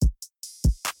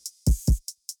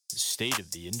State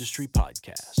of the Industry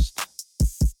podcast.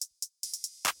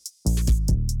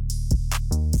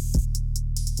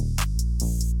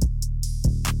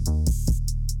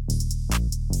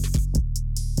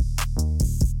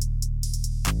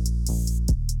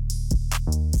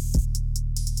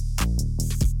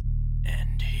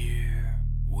 And here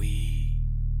we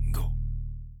go.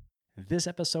 This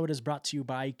episode is brought to you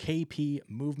by KP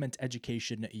Movement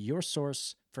Education, your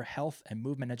source for health and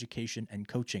movement education and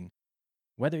coaching.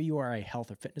 Whether you are a health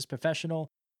or fitness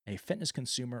professional, a fitness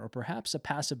consumer, or perhaps a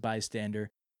passive bystander,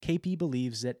 KP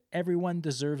believes that everyone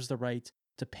deserves the right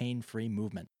to pain-free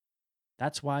movement.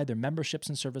 That's why their memberships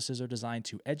and services are designed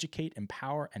to educate,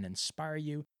 empower, and inspire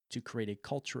you to create a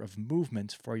culture of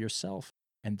movement for yourself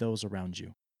and those around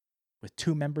you. With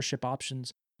 2 membership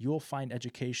options, you'll find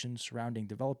education surrounding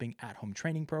developing at-home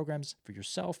training programs for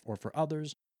yourself or for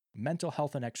others, mental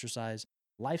health and exercise,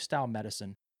 lifestyle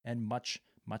medicine, and much,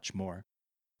 much more.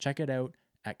 Check it out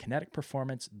at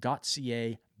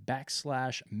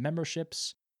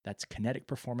kineticperformance.ca/memberships. That's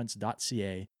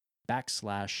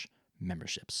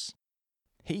kineticperformance.ca/memberships.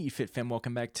 Hey, FitFam,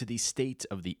 welcome back to the State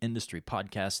of the Industry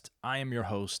podcast. I am your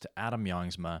host, Adam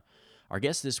Youngsma. Our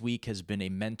guest this week has been a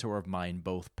mentor of mine,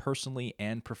 both personally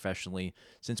and professionally,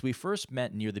 since we first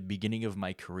met near the beginning of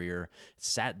my career,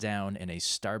 sat down in a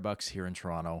Starbucks here in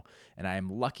Toronto, and I am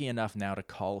lucky enough now to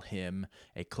call him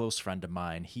a close friend of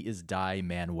mine. He is Dai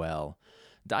Manuel.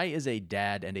 Dai is a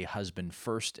dad and a husband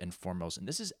first and foremost, and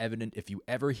this is evident if you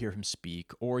ever hear him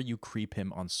speak or you creep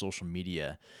him on social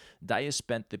media. Dai has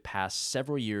spent the past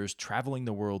several years traveling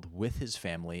the world with his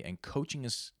family and coaching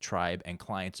his tribe and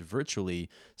clients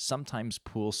virtually, sometimes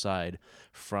poolside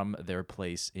from their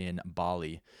place in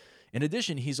Bali. In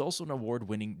addition, he's also an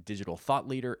award-winning digital thought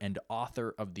leader and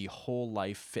author of the Whole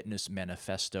Life Fitness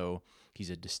Manifesto. He's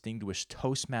a distinguished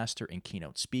Toastmaster and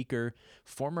keynote speaker,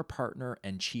 former partner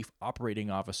and chief operating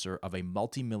officer of a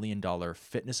multi-million-dollar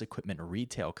fitness equipment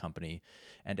retail company,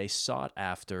 and a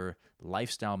sought-after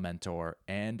lifestyle mentor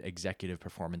and executive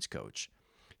performance coach.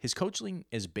 His coaching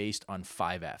is based on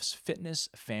 5 F's: fitness,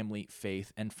 family,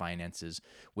 faith, and finances,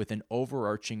 with an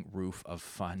overarching roof of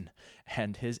fun,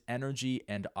 and his energy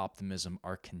and optimism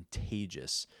are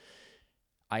contagious.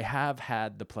 I have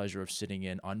had the pleasure of sitting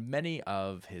in on many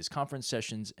of his conference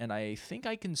sessions, and I think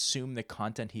I consume the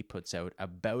content he puts out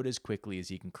about as quickly as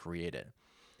he can create it.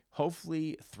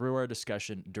 Hopefully, through our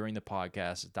discussion during the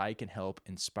podcast, Dai can help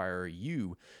inspire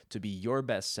you to be your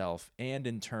best self and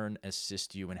in turn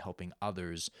assist you in helping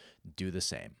others do the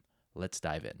same. Let's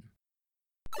dive in.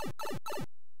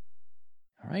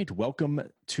 All right, welcome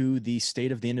to the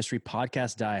State of the Industry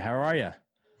podcast, Dai. How are you?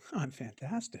 I'm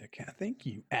fantastic. Thank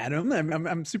you, Adam.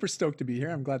 I'm super stoked to be here.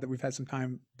 I'm glad that we've had some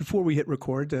time before we hit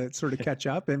record to sort of catch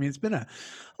up. I mean, it's been a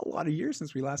lot of years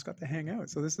since we last got to hang out.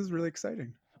 So this is really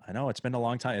exciting. I know, it's been a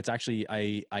long time. It's actually,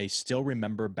 I still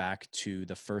remember back to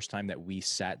the first time that we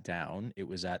sat down. It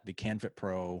was at the CanFit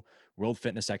Pro World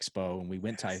Fitness Expo, and we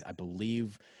went to, I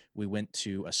believe we went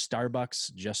to a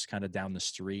Starbucks just kind of down the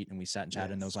street, and we sat and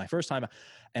chatted. And that was my first time.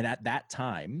 And at that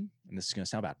time, and this is going to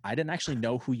sound bad, I didn't actually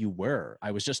know who you were.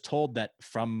 I was just told that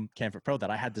from CanFit Pro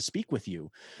that I had to speak with you.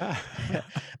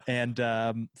 And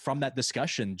from that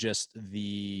discussion, just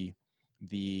the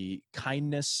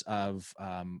kindness of,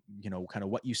 kind of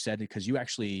what you said, because you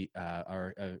actually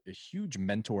are a huge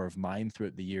mentor of mine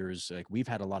throughout the years. Like, we've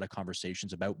had a lot of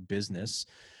conversations about business,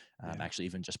 actually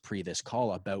even just pre this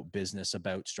call, about business,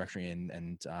 about structuring.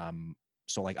 And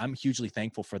so like, I'm hugely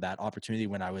thankful for that opportunity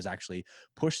when I was actually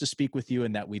pushed to speak with you,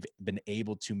 and that we've been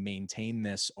able to maintain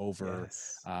this over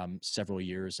several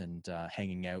years, and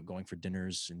hanging out, going for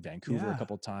dinners in Vancouver a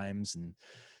couple of times. And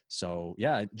so,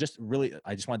 I just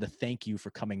wanted to thank you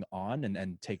for coming on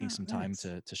and taking some time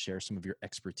to share some of your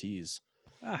expertise.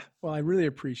 Well, I really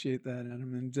appreciate that,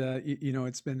 Adam. And,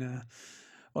 it's been,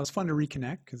 it's fun to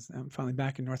reconnect because I'm finally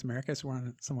back in North America. So we're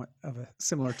on somewhat of a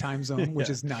similar time zone, which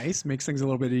is nice, makes things a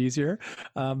little bit easier.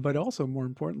 But also, more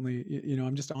importantly,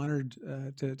 I'm just honored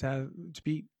to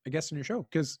be a guest on your show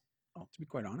because, to be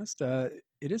quite honest,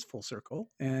 it is full circle,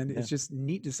 and it's just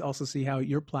neat to also see how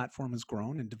your platform has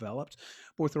grown and developed,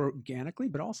 both organically,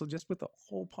 but also just with a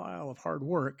whole pile of hard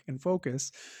work and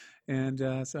focus. And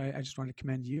so I just want to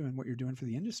commend you and what you're doing for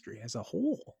the industry as a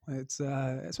whole. It's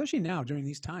especially now during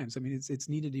these times. I mean, it's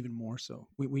needed even more so.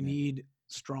 We need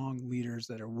strong leaders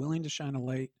that are willing to shine a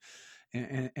light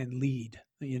and lead,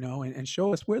 and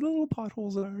show us where the little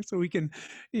potholes are so we can,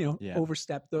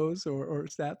 overstep those or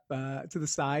step to the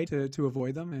side to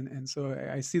avoid them. And so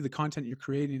I see the content you're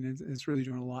creating is really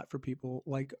doing a lot for people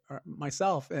like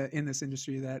myself in this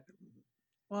industry that,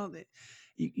 well,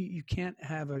 you can't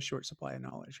have a short supply of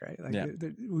knowledge, right? Like Yeah.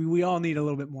 we all need a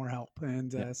little bit more help.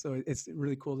 And Yeah. so it's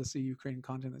really cool to see you creating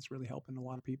content that's really helping a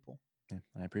lot of people. Yeah,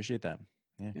 I appreciate that.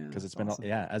 Yeah, Yeah, because it's that's been, awesome.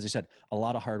 yeah, as you said, a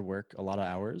lot of hard work, a lot of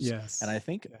hours. And I Yes.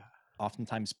 think Yeah.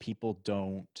 oftentimes people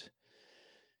don't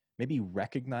maybe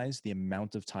recognize the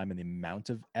amount of time and the amount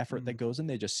of effort that Mm, goes in.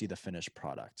 They just see the finished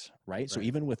product, right? So right.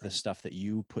 even with the Right. stuff that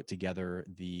you put together,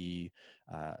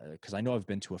 because I know I've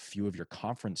been to a few of your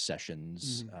conference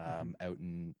sessions Mm-hmm. out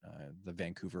in the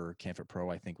Vancouver CanFit Pro.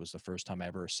 I think was the first time I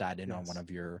ever sat in on one Yes. of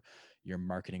your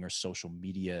marketing or social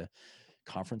media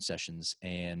conference sessions.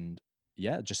 And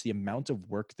yeah, just the amount of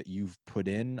work that you've put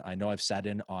in. I know I've sat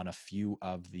in on a few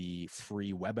of the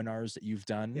free webinars that you've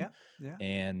done. Yeah. Yeah.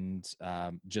 And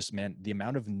just, man, the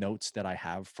amount of notes that I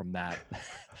have from that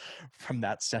from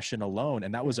that session alone,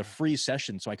 and that was a Yeah. free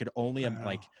session, so I could only I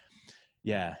know.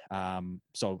 yeah,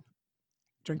 so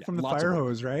Drink yeah, from the lots of fire work.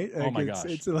 hose, right? Oh Like my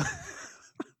gosh. it's a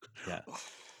Yeah.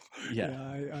 Yeah.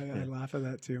 yeah, I Yeah. laugh at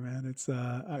that too, man. It's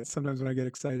sometimes when I get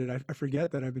excited, I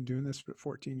forget that I've been doing this for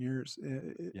 14 years.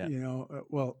 Yeah.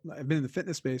 Well, I've been in the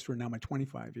fitness space for now my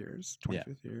 25 years, Yeah.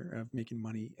 25th year of making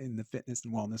money in the fitness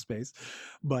and wellness space,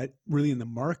 but really in the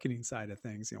marketing side of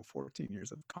things, 14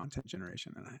 years of content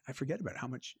generation, and I forget about how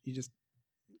much you just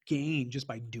gain just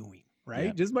by doing, Yeah.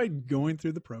 right? Just by going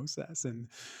through the process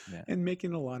Yeah. and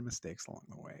making a lot of mistakes along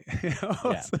the way.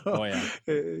 Yeah. So Oh yeah.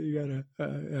 you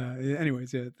gotta.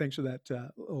 Anyways, yeah. Thanks for that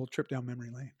little trip down memory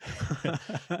lane.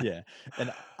 Yeah.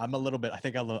 And I'm a little bit, I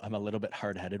think I'm a little bit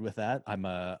hard-headed with that. I'm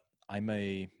a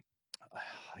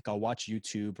like I'll watch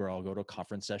YouTube or I'll go to a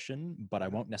conference session, but I Yeah.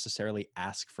 won't necessarily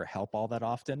ask for help all that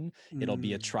often. It'll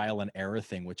be a Mm, trial and error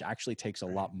thing, which actually takes a right.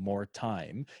 lot more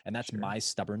time. And that's Sure. my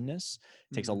stubbornness.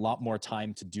 It takes a Mm, lot more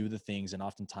time to do the things. And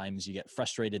oftentimes you get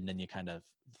frustrated and then you kind of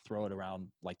throw it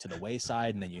around like to the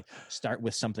wayside and then you start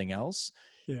with something else.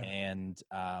 yeah. And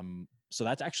so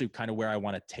that's actually kind of where I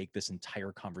want to take this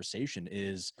entire conversation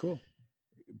is Cool.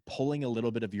 pulling a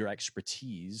little bit of your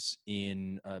expertise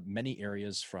in many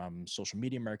areas from social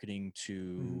media marketing Mm,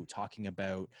 to talking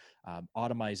about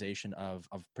automation of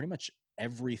pretty much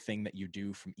everything that you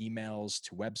do from emails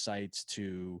to websites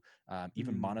to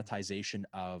even mm, monetization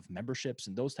of memberships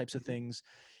and those types of mhm, things.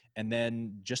 And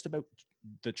then just about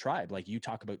the tribe, like you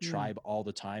talk about mm, tribe all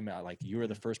the time. Like you are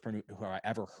the yeah. first person who I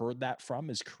ever heard that from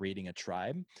is creating a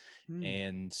tribe. Mm,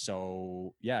 And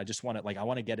so, yeah, I just want to I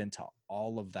want to get into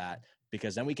all of that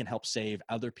because then we can help save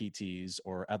other PTs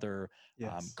or other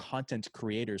yes. content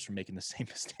creators from making the same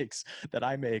mistakes that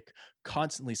I make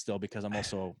constantly still because I'm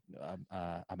also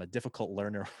I'm a difficult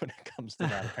learner when it comes to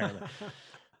that apparently.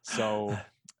 So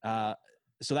uh,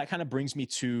 so that kind of brings me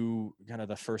to kind of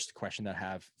the first question that I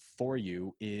have for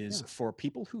you is Yeah. for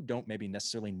people who don't maybe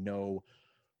necessarily know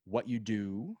what you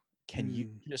do, can you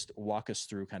Mm, just walk us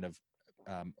through kind of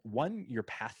one, your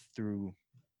path through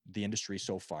the industry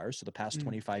so far, so the past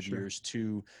 25 sure. years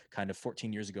to kind of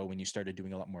 14 years ago when you started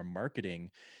doing a lot more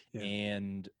marketing, Yeah.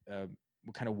 and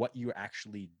kind of what you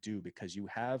actually do, because you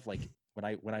have like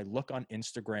when I look on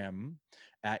Instagram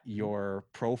at Mhm. your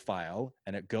profile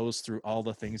and it goes through all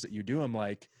the things that you do, I'm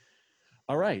like,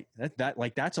 all right, that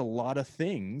like that's a lot of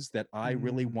things that I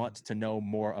really Mm, want to know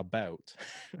more about.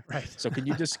 right. So can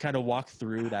you just kind of walk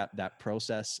through that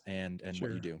process and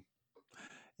what you Sure. do?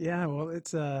 Yeah. Well,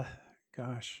 it's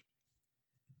gosh,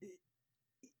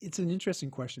 it's an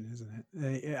interesting question, isn't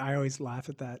it? I always laugh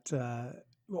at that,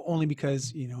 well, only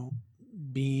because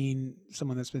being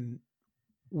someone that's been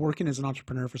working as an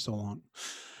entrepreneur for so long,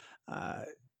 uh,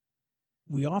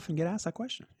 we often get asked that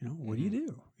question. What do you Mm-hmm.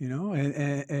 do?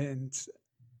 And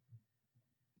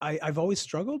I've always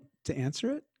struggled to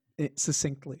answer it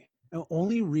succinctly. The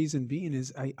only reason being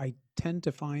is I tend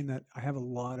to find that I have a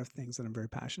lot of things that I'm very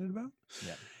passionate about.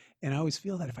 Yeah. And I always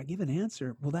feel that if I give an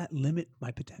answer, will that limit my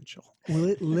potential? Will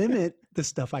it limit the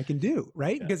stuff I can do?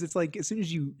 Right? Yeah. Because it's like as soon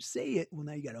as you say it, well,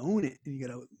 now you got to own it and you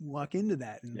got to walk into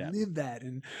that and Yeah. live that,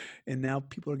 and now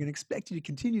people are going to expect you to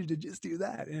continue to just do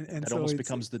that. And That so almost it's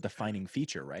becomes the defining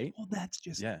feature, right? well, that's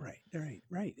just Yeah. right, right,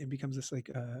 right. It becomes this like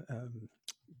a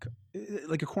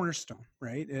cornerstone,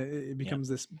 right? It Yeah. becomes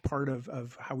this part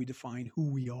of how we define who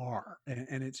we are,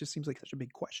 and it just seems like such a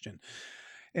big question.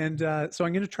 And so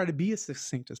I'm going to try to be as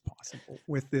succinct as possible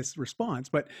with this response.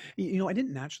 But I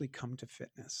didn't naturally come to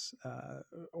fitness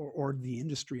or the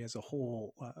industry as a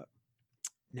whole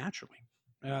naturally.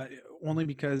 Uh, Only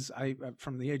because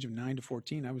from the age of 9 to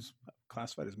 14, I was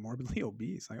classified as morbidly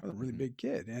obese. Like I was a really Mm-hmm. big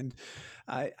kid, and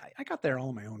I got there all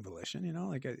on my own volition.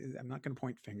 Like I'm not going to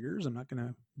point fingers. I'm not going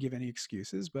to give any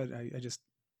excuses, but I just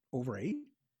overate,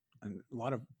 and a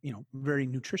lot of, very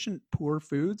nutrition poor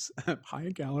foods, high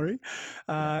in calorie.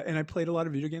 And I played a lot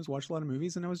of video games, watched a lot of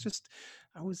movies, and I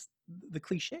was the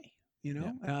cliche,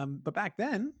 but back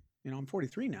then, I'm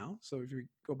 43 now. So if you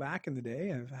go back in the day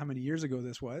of how many years ago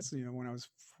this was, when I was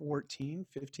 14,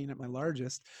 15 at my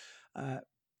largest,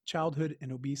 childhood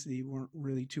and obesity weren't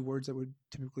really two words that would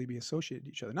typically be associated to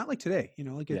each other. Not like today,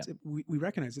 we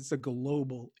recognize it's a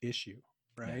global issue,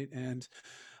 right? Yeah. And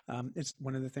it's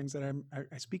one of the things that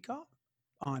I speak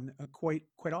on quite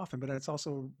often, but it's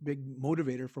also a big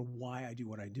motivator for why I do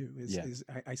what I do. Is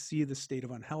I see the state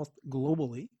of unhealth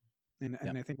globally. And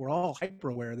I think we're all hyper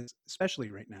aware of this,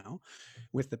 especially right now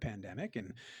with the pandemic,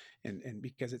 and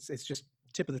because it's just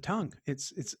tip of the tongue.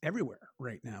 It's everywhere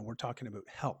right now. We're talking about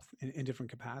health in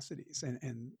different capacities,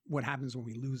 and what happens when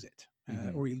we lose it,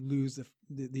 or we lose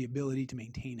the ability to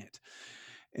maintain it.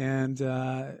 And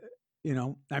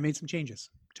I made some changes.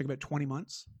 It took about 20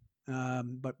 months,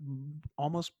 but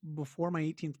almost before my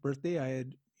 18th birthday, I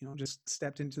had just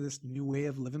stepped into this new way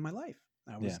of living my life.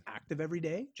 I was active every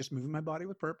day, just moving my body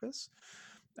with purpose.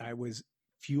 I was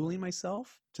fueling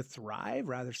myself to thrive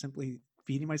rather simply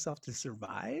feeding myself to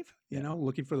survive,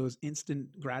 looking for those instant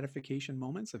gratification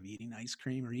moments of eating ice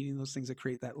cream or eating those things that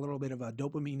create that little bit of a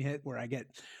dopamine hit where I get,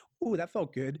 oh, that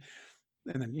felt good.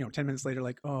 And then, 10 minutes later,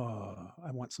 like, oh,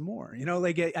 I want some more,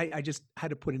 I just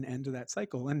had to put an end to that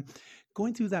cycle. And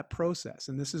going through that process,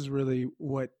 and this is really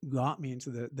what got me into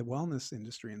the wellness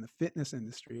industry and the fitness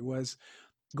industry, was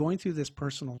going through this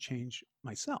personal change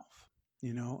myself.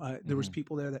 There was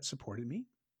people there that supported me,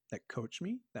 that coached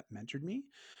me, that mentored me.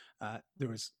 There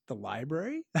was the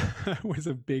library was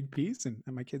a big piece, and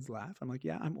my kids laugh. I'm like,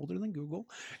 yeah, I'm older than Google.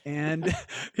 And,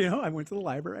 I went to the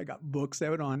library, I got books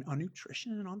out on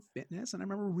nutrition and on fitness. And I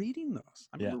remember reading those.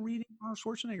 I remember reading Arnold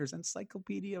Schwarzenegger's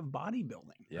Encyclopedia of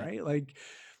Bodybuilding, right? Like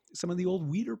some of the old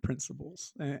Weider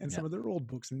principles and some of their old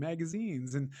books and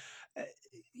magazines. And,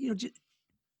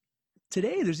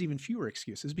 today, there's even fewer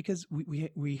excuses because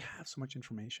we have so much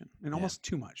information and almost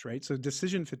too much, right? So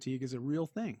decision fatigue is a real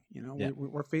thing.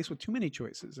 We're faced with too many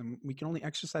choices, and we can only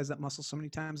exercise that muscle so many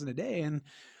times in a day. And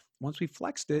once we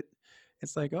flexed it,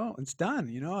 it's like, oh, it's done.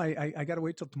 I got to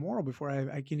wait till tomorrow before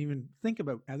I can even think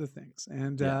about other things.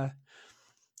 And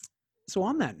so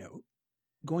on that note,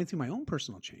 going through my own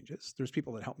personal changes, there's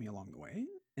people that helped me along the way.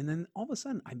 And then all of a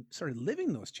sudden, I started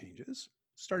living those changes,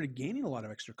 started gaining a lot of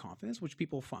extra confidence, which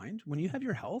people find when you have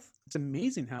your health. It's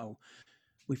amazing how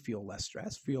we feel less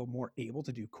stressed, feel more able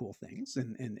to do cool things.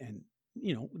 And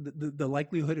the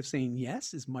likelihood of saying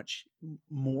yes is much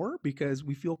more because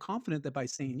we feel confident that by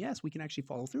saying yes, we can actually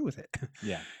follow through with it.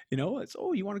 Yeah. It's,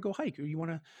 oh, you want to go hike, or you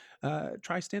want to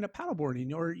try stand-up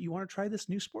paddleboarding, or you want to try this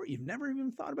new sport you've never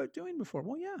even thought about doing before.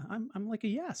 Well, yeah, I'm like a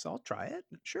yes, I'll try it.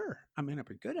 Sure. I may not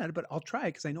be good at it, but I'll try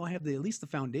it because I know I have at least the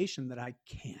foundation that I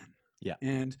can. Yeah.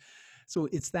 And so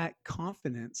it's that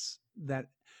confidence that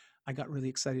I got really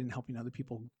excited in helping other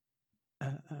people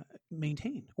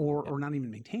maintain or not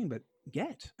even maintain, but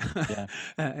get.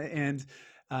 And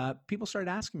people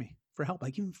started asking me for help,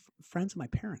 like even friends of my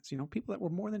parents, people that were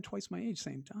more than twice my age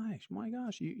saying, "Gosh, my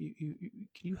gosh, you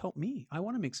can you help me? I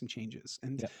want to make some changes."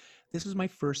 And this was my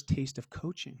first taste of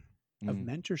coaching, of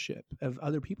mentorship, of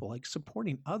other people, like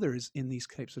supporting others in these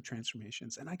types of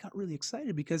transformations. And I got really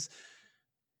excited because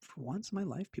for once in my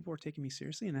life, people were taking me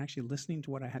seriously and actually listening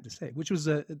to what I had to say, which was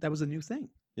that was a new thing.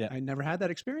 Yeah. I never had that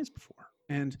experience before.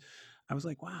 And I was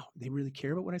like, wow, they really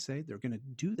care about what I say. They're going to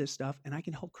do this stuff and I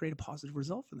can help create a positive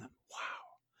result for them.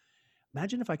 Wow.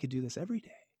 Imagine if I could do this every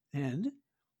day. And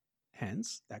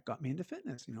hence that got me into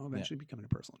fitness, eventually becoming a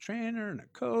personal trainer and a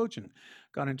coach, and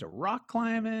got into rock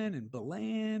climbing and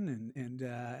belaying and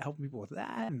helping people with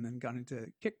that. And then got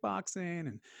into kickboxing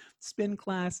and spin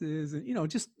classes and,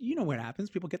 just, what happens.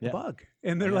 People get the bug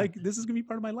and they're like, this is going to be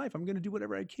part of my life. I'm going to do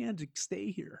whatever I can to stay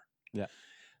here. Yeah.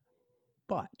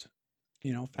 But,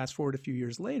 fast forward a few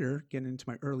years later, getting into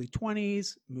my early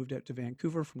 20s, moved out to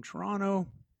Vancouver from Toronto,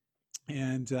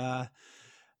 and,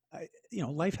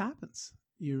 life happens.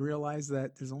 You realize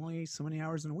that there's only so many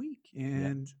hours in a week,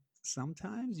 and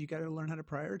sometimes you got to learn how to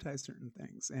prioritize certain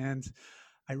things. And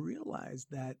I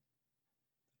realized that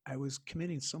I was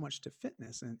committing so much to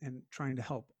fitness and trying to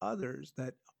help others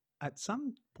that at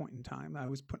some point in time, I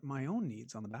was putting my own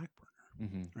needs on the back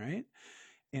burner. Right.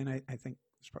 And I think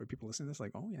there's probably people listening to this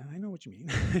like, oh yeah, I know what you mean.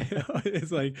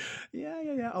 It's like,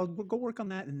 yeah. I'll go work on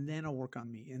that. And then I'll work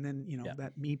on me. And then,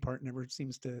 that me part never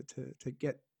seems to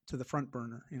get to the front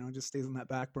burner, just stays on that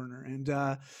back burner. And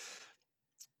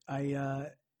I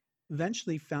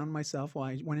eventually found myself,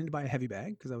 I went in to buy a heavy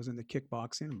bag because I was into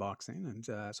kickboxing and boxing. And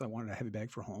so I wanted a heavy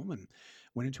bag for home, and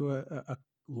went into a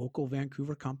local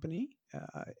Vancouver company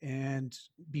and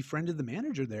befriended the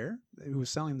manager there who was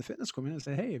selling the fitness equipment and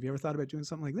said, "Hey, have you ever thought about doing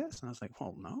something like this?" And I was like,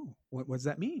 "Well, no. What does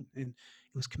that mean?" And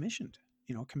it was commissioned,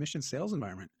 commissioned sales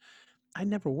environment. I'd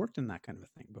never worked in that kind of a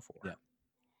thing before. Yeah.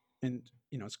 And,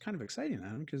 it's kind of exciting,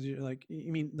 Adam, because you're like,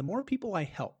 the more people I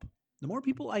help, the more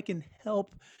people I can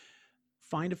help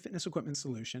find a fitness equipment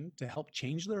solution to help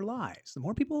change their lives, the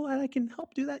more people that I can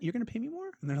help do that, you're going to pay me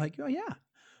more? And they're like, "Oh, yeah."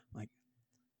 I'm like,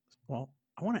 well,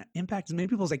 I want to impact as many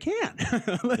people as I can.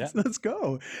 Let's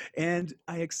go. And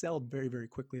I excelled very, very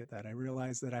quickly at that. I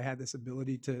realized that I had this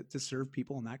ability to serve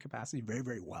people in that capacity very,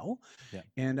 very well. Yeah.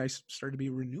 And I started to be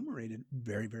remunerated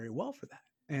very, very well for that.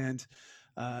 And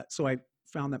so I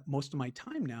found that most of my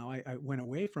time now, I went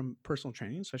away from personal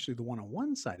training, especially the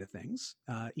one-on-one side of things,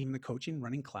 even the coaching,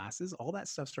 running classes, all that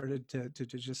stuff started to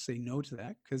just say no to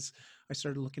that, because I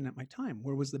started looking at my time.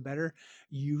 Where was the better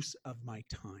use of my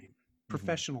time?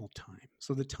 Professional time.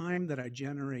 So the time that I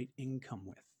generate income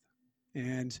with.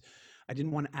 And I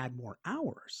didn't want to add more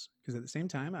hours, because at the same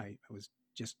time, I was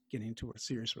just getting into a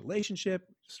serious relationship,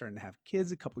 starting to have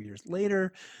kids a couple years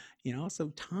later, so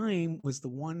time was the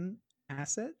one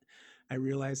asset I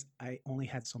realized I only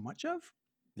had so much of.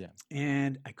 Yeah.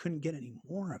 And I couldn't get any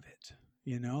more of it.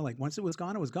 Like once it was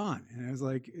gone, it was gone. And I was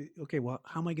like, okay, well,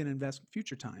 how am I going to invest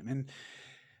future time? And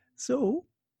so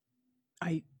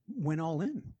I went all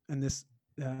in on this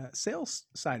sales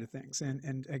side of things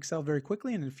and excelled very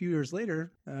quickly. And a few years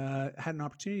later, had an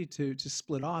opportunity to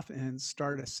split off and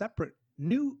start a separate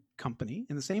new company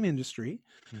in the same industry,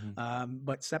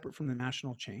 but separate from the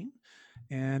national chain.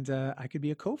 And I could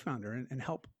be a co-founder and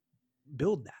help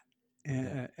build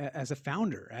that as a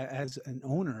founder, as an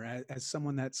owner, as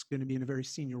someone that's going to be in a very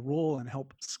senior role and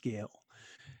help scale.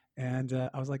 And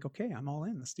I was like, okay, I'm all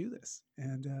in. Let's do this.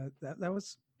 And that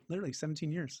was literally 17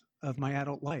 years of my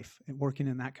adult life and working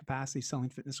in that capacity, selling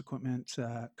fitness equipment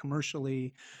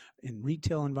commercially in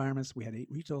retail environments. We had 8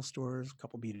 retail stores, a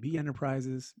couple B2B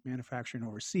enterprises, manufacturing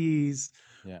overseas,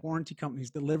 warranty companies,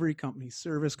 delivery companies,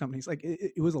 service companies. Like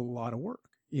it was a lot of work,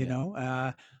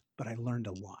 but I learned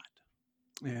a lot,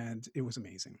 and it was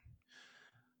amazing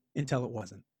until it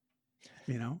wasn't.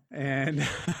 And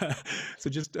so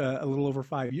just a little over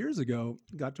 5 years ago,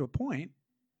 got to a point,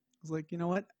 I was like, you know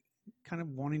what, kind of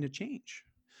wanting to change.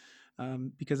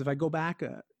 Because if I go back,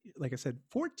 like I said,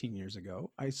 14 years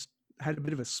ago, I had a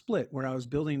bit of a split where I was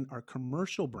building our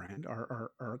commercial brand,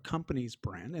 our company's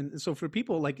brand. And so for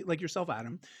people like yourself,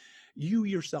 Adam, you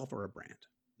yourself are a brand.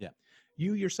 Yeah.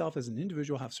 You yourself as an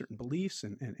individual have certain beliefs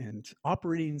and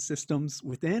operating systems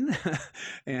within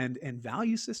and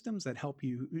value systems that help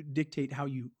you dictate how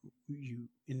you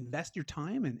invest your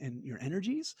time and your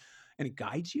energies, and it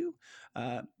guides you.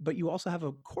 But you also have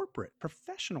a corporate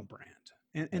professional brand.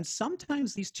 And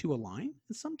sometimes these two align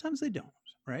and sometimes they don't,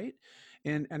 right?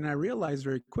 And I realized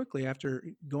very quickly after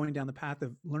going down the path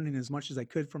of learning as much as I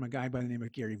could from a guy by the name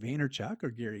of Gary Vaynerchuk, or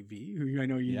Gary V, who I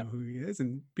know you know who he is,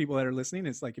 and people that are listening,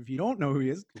 it's like, if you don't know who he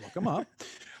is, look him up.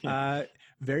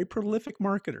 Very prolific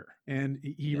marketer, and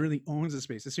he really owns the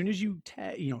space. As soon as you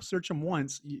search him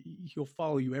once, he'll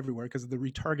follow you everywhere because of the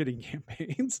retargeting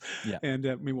campaigns. And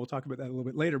maybe we'll talk about that a little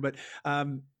bit later. But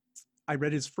I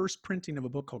read his first printing of a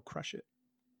book called Crush It,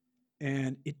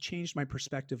 and it changed my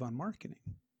perspective on marketing.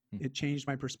 It changed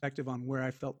my perspective on where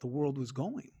I felt the world was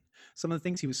going. Some of the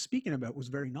things he was speaking about was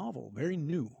very novel, very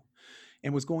new,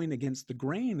 and was going against the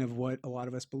grain of what a lot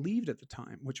of us believed at the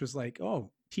time, which was like, oh,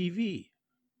 TV,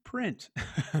 print,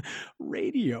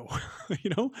 radio,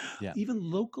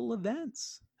 even local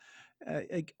events,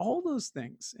 like all those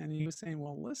things. And he was saying,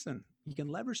 well, listen, you can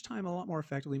leverage time a lot more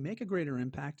effectively, make a greater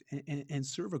impact, and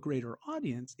serve a greater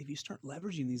audience if you start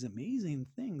leveraging these amazing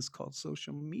things called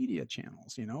social media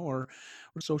channels, or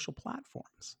social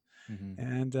platforms.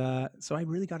 And so I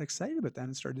really got excited about that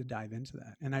and started to dive into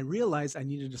that. And I realized I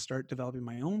needed to start developing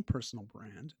my own personal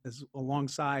brand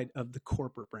alongside of the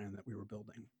corporate brand that we were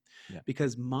building,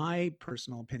 because my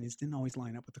personal opinions didn't always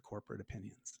line up with the corporate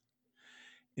opinions.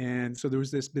 And so there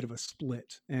was this bit of a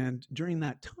split. And during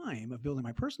that time of building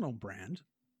my personal brand,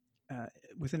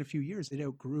 within a few years, it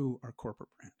outgrew our corporate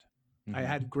brand. I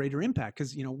had greater impact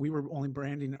because, we were only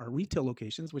branding our retail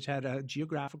locations, which had a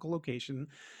geographical location.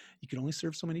 You could only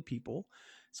serve so many people.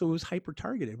 So it was hyper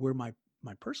targeted, where my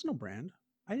personal brand,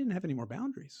 I didn't have any more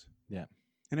boundaries. Yeah.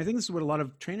 And I think this is what a lot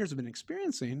of trainers have been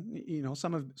experiencing.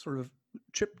 Some have sort of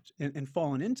tripped and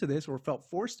fallen into this or felt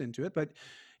forced into it, but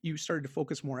you started to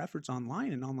focus more efforts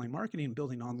online and online marketing and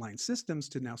building online systems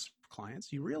to now serve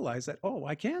clients. You realize that, oh,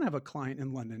 I can have a client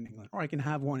in London, England, or I can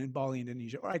have one in Bali,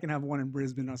 Indonesia, or I can have one in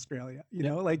Brisbane, Australia.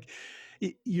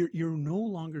 You're no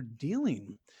longer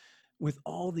dealing with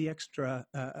all the extra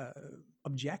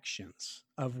objections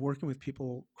of working with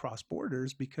people cross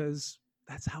borders, because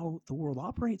that's how the world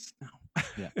operates now.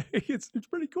 Yeah. It's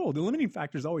pretty cool. The limiting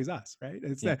factor is always us, right?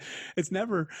 It's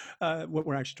never what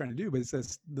we're actually trying to do, but it's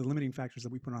the limiting factors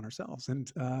that we put on ourselves.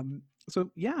 And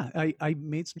so, yeah, I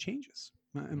made some changes,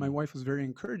 and my wife was very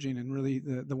encouraging and really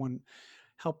the one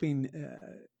helping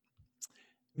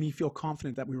me feel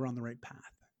confident that we were on the right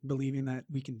path, believing that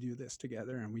we can do this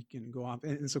together and we can go off.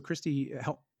 And so Christy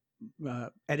helped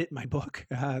edit my book,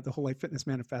 The Whole Life Fitness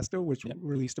Manifesto, which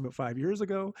released about 5 years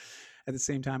ago. At the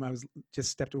same time, I was just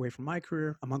stepped away from my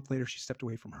career. A month later, she stepped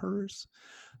away from hers.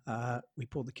 We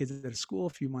pulled the kids out of school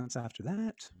a few months after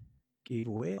that, gave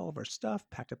away all of our stuff,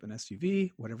 packed up an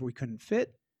SUV, whatever we couldn't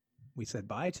fit, we said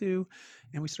bye to,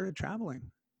 and we started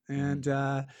traveling. And,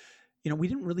 we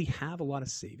didn't really have a lot of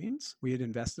savings. We had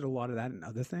invested a lot of that in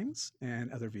other things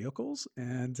and other vehicles.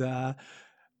 And,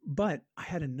 but I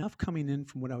had enough coming in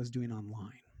from what I was doing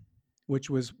online, which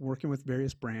was working with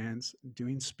various brands,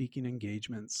 doing speaking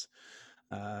engagements,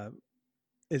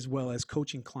 as well as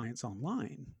coaching clients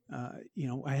online.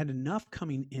 I had enough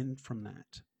coming in from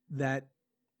that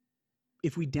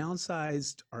if we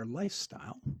downsized our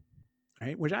lifestyle,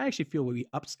 right, which I actually feel we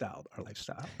upstyled our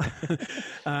lifestyle,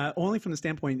 only from the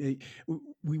standpoint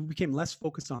we became less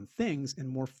focused on things and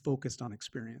more focused on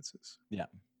experiences. Yeah.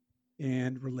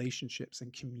 And relationships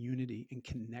and community and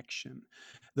connection.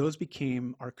 Those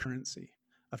became our currency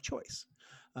of choice.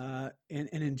 And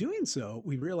in doing so,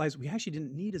 we realized we actually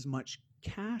didn't need as much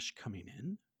cash coming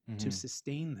in to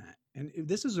sustain that. And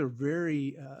this is a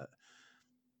very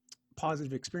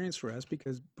positive experience for us,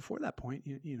 because before that point,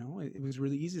 it was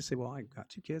really easy to say, well, I got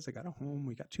 2 kids, I got a home,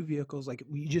 we got 2 vehicles. Like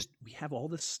we have all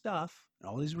this stuff and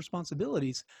all these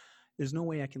responsibilities. There's no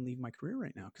way I can leave my career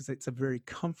right now because it's a very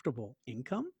comfortable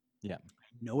income. Yeah.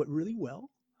 I know it really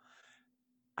well.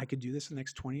 I could do this in the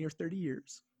next 20 or 30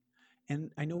 years.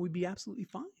 And I know we'd be absolutely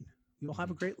fine. We'll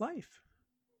have a great life,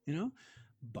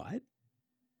 but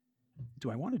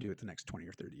do I want to do it the next 20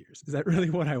 or 30 years? Is that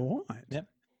really what I want? Yep.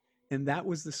 And that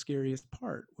was the scariest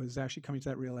part, was actually coming to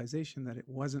that realization that it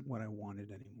wasn't what I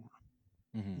wanted anymore.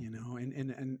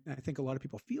 And I think a lot of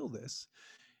people feel this,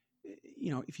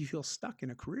 if you feel stuck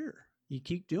in a career, you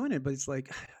keep doing it, but it's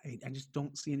like, I just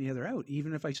don't see any other out.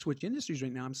 Even if I switch industries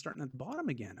right now, I'm starting at the bottom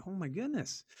again. Oh my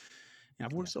goodness. And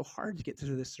I've worked so hard to get to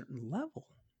this certain level,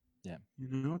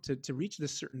 to reach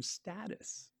this certain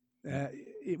status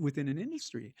within an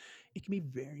industry. It can be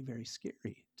very, very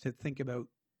scary to think about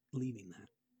leaving that.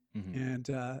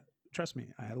 And trust me,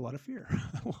 I had a lot of fear,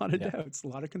 a lot of doubts, a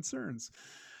lot of concerns.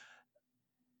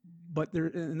 But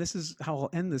and this is how I'll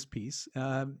end this piece,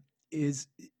 is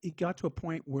it got to a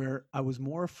point where I was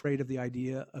more afraid of the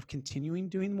idea of continuing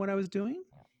doing what I was doing.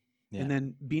 Yeah. And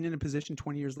then being in a position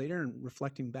 20 years later and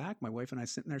reflecting back, my wife and I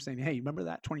sitting there saying, hey, remember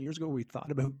that 20 years ago we thought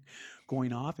about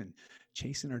going off and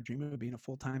chasing our dream of being a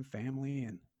full-time family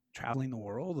and traveling the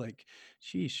world? Like,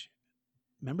 sheesh,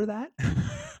 remember that?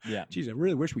 Yeah. Geez, I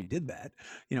really wish we did that.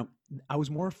 I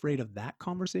was more afraid of that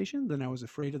conversation than I was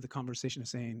afraid of the conversation of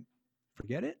saying,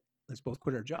 forget it. Let's both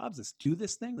quit our jobs. Let's do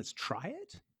this thing. Let's try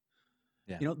it.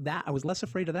 Yeah. That I was less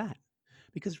afraid of that,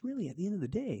 because really at the end of the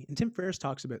day, and Tim Ferriss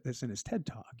talks about this in his TED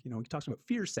Talk, he talks about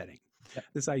fear setting,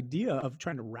 this idea of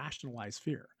trying to rationalize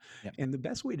fear. And the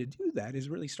best way to do that is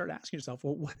really start asking yourself,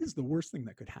 well, what is the worst thing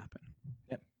that could happen?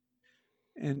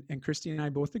 And Christy and I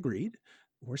both agreed,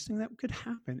 the worst thing that could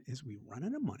happen is we run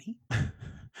out of money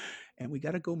and we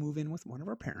got to go move in with one of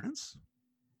our parents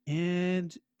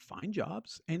and find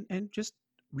jobs and just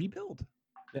rebuild.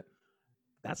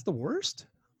 That's the worst.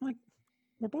 I'm like,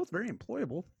 we're both very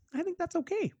employable. I think that's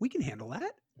okay. We can handle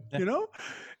that,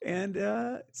 And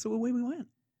so away we went,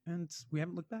 and we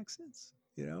haven't looked back since.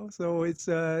 So it's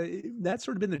that's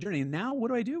sort of been the journey. And now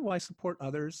what do? Well, I support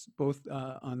others both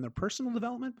on their personal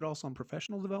development, but also on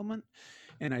professional development.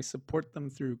 And I support them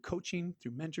through coaching,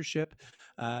 through mentorship,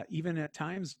 even at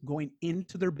times going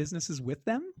into their businesses with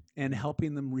them and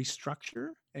helping them restructure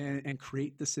and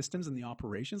create the systems and the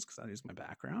operations, because that is my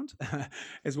background,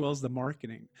 as well as the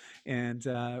marketing. And,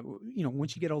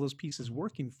 once you get all those pieces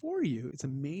working for you, it's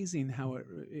amazing how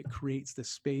it creates the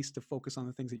space to focus on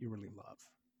the things that you really love.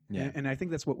 Yeah. And I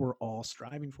think that's what we're all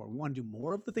striving for. We want to do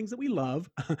more of the things that we love,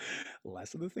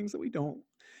 less of the things that we don't.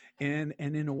 And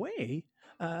in a way,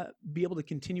 be able to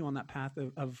continue on that path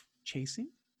of chasing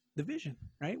the vision,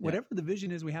 right? Yeah. Whatever the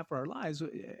vision is we have for our lives,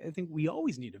 I think we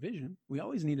always need a vision. We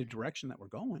always need a direction that we're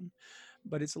going.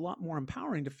 But it's a lot more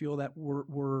empowering to feel that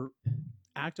we're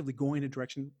actively going a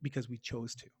direction because we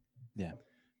chose to. Yeah.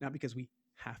 Not because we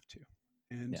have to.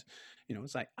 And, Yeah.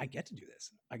 it's like, I get to do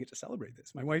this. I get to celebrate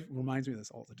this. My wife reminds me of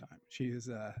this all the time. She is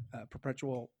a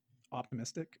perpetual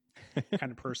optimistic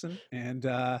kind of person. And,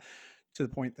 to the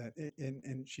point that,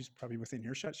 and she's probably within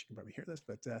earshot, she can probably hear this,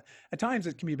 but at times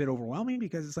it can be a bit overwhelming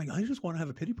because it's like, I just want to have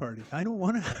a pity party. I don't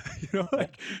want to,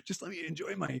 like, just let me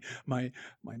enjoy my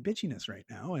bitchiness right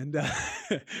now. And,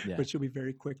 Yeah. but she'll be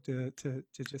very quick to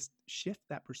just shift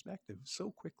that perspective so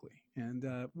quickly. And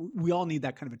we all need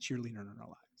that kind of a cheerleader in our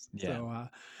lives. Yeah.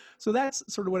 So that's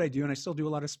sort of what I do. And I still do a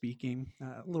lot of speaking,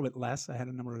 a little bit less. I had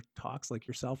a number of talks like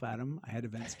yourself, Adam. I had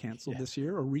events canceled this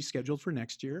year or rescheduled for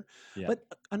next year, but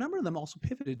a number of them also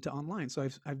pivoted to online. So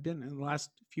I've been in the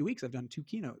last few weeks, I've done 2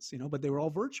 keynotes, but they were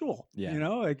all virtual,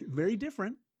 like very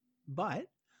different, but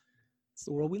it's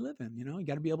the world we live in. You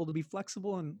got to be able to be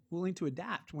flexible and willing to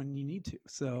adapt when you need to.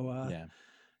 So,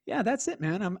 yeah, that's it,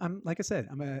 man. I'm like I said,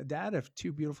 I'm a dad of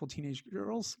 2 beautiful teenage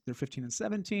girls. They're 15 and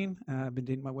 17. I've been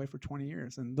dating my wife for 20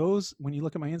 years. And those, when you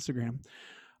look at my Instagram,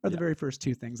 are the very first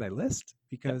 2 things I list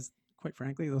because quite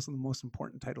frankly, those are the most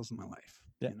important titles in my life,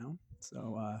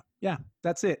 So, yeah,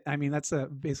 that's it. I mean, that's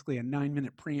basically a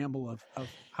 9-minute preamble of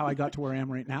how I got to where I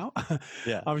am right now.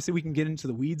 Obviously we can get into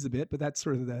the weeds a bit, but that's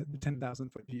sort of the 10,000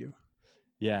 foot view.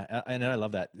 Yeah. And I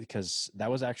love that because that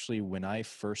was actually when I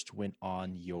first went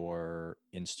on your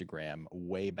Instagram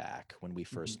way back when we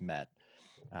first met,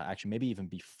 actually maybe even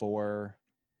before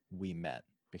we met,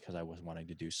 because I was wanting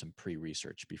to do some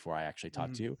pre-research before I actually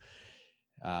talked to you.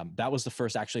 That was the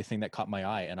first actually thing that caught my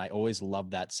eye. And I always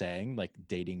love that saying, like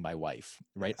dating my wife,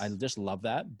 right? Yes. I just love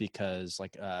that because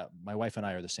like my wife and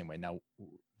I are the same way. Now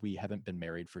we haven't been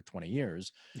married for 20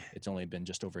 years. It's only been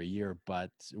just over a year, but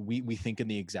we think in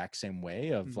the exact same way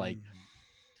of like,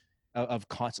 of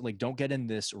constantly, like, don't get in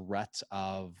this rut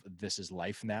of this is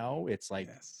life now. It's like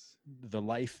the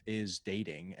life is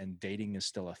dating and dating is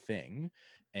still a thing.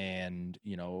 And,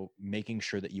 making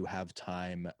sure that you have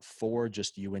time for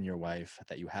just you and your wife,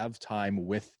 that you have time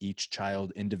with each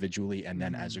child individually and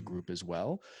then as a group as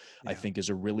well, I think is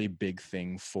a really big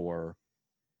thing for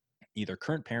either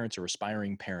current parents or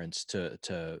aspiring parents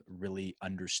to really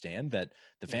understand that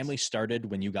the family started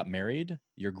when you got married.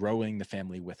 You're growing the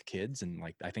family with kids, and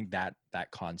like I think that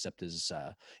concept is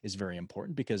very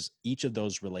important because each of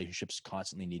those relationships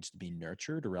constantly needs to be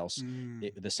nurtured, or else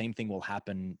the same thing will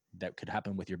happen that could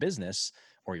happen with your business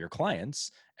or your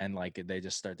clients, and like they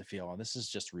just start to feel, oh, this is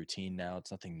just routine now.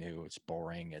 It's nothing new. It's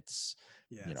boring. It's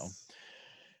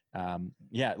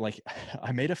like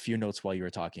I made a few notes while you were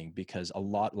talking because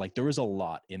there was a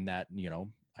lot in that,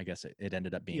 I guess it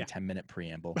ended up being 10-minute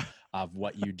preamble of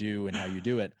what you do and how you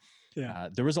do it.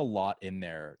 There was a lot in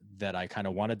there that I kind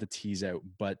of wanted to tease out,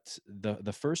 but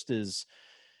the first is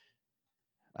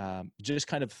just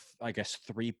kind of, I guess,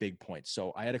 3 big points.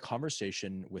 So I had a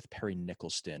conversation with Perry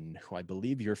Nicholson, who I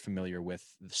believe you're familiar with,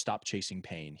 Stop Chasing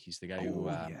Pain. He's the guy who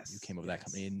came up with that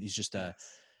company, and he's just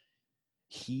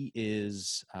he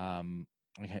is I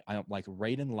like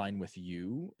right in line with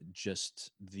you, just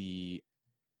a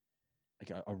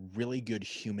really good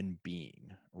human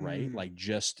being, right? Like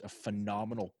just a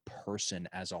phenomenal person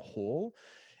as a whole.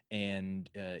 And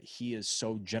he is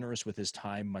so generous with his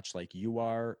time, much like you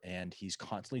are. And he's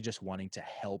constantly just wanting to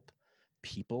help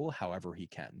people however he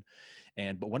can.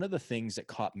 But one of the things that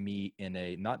caught me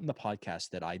not in the podcast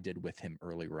that I did with him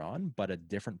earlier on, but a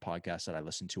different podcast that I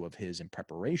listened to of his in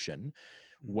preparation,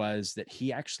 was that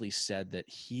he actually said that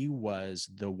he was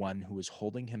the one who was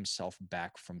holding himself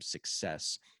back from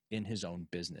success in his own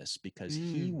business because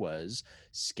he was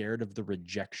scared of the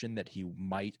rejection that he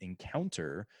might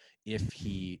encounter if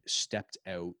he stepped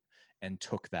out and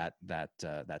took that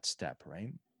step,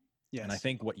 right? Yes. And I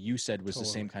think what you said was the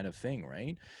same kind of thing,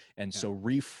 right? And so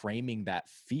reframing that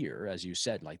fear, as you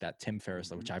said, like that Tim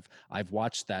Ferriss, which I've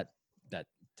watched that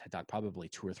TED Talk probably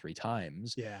 2 or 3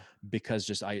 times, because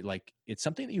it's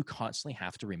something that you constantly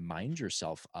have to remind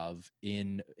yourself of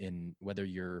in whether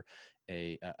you're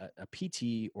a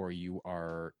PT or you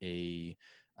are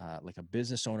like a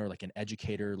business owner, like an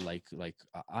educator, like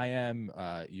I am,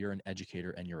 you're an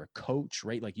educator and you're a coach,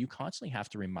 right? Like you constantly have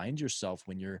to remind yourself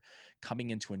when you're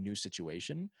coming into a new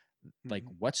situation, like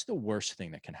what's the worst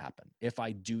thing that can happen if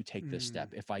I do take this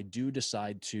step, if I do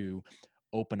decide to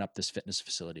open up this fitness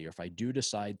facility, or if I do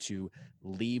decide to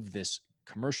leave this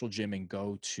commercial gym and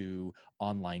go to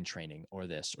online training or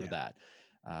this or that.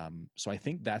 So I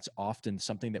think that's often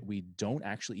something that we don't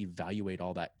actually evaluate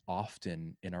all that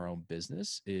often in our own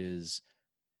business is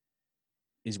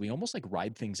we almost like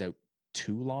ride things out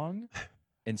too long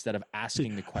instead of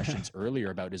asking the questions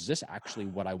earlier about, is this actually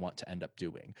what I want to end up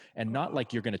doing? And not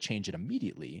like you're going to change it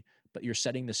immediately, but you're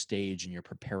setting the stage and you're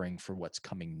preparing for what's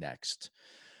coming next.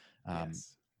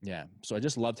 Yeah. So I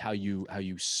just loved how you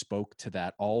spoke to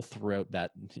that all throughout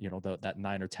that, that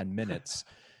 9 or 10 minutes,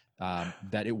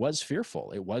 that it was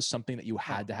fearful. It was something that you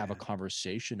had to have a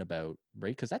conversation about,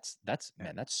 right? Because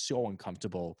man, that's so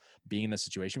uncomfortable being in the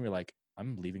situation where you're like,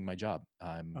 I'm leaving my job.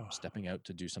 I'm stepping out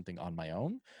to do something on my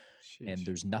own. And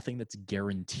there's nothing that's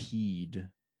guaranteed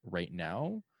right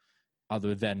now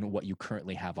other than what you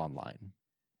currently have online.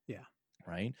 Yeah.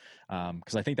 Right.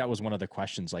 Because I think that was one of the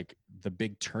questions, like the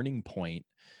big turning point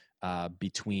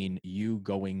between you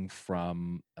going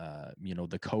from,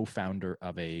 the co-founder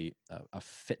of a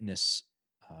fitness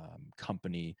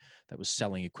company that was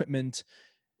selling equipment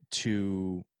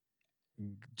to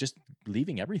just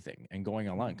leaving everything and going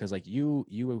online. Because like you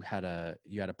had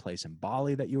a place in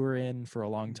Bali that you were in for a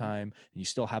long time, and you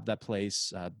still have that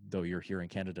place, though you're here in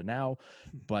Canada now.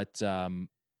 But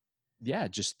yeah,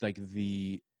 just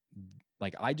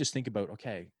like I just think about,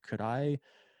 okay, could I,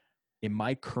 in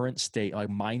my current state, like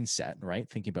mindset, right?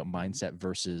 Thinking about mindset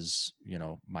versus,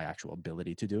 my actual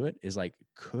ability to do it, is like,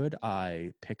 could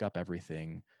I pick up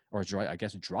everything, or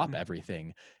drop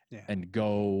everything and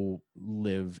go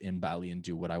live in Bali and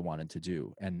do what I wanted to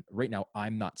do? And right now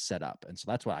I'm not set up. And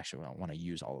so that's what actually I want to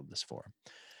use all of this for.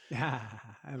 Yeah,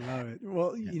 I love it.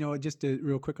 Well, just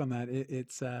real quick on that,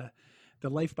 it's the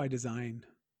life by design.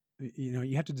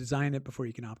 You have to design it before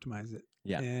you can optimize it.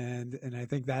 Yeah. And I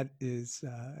think that is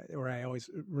where I always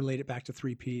relate it back to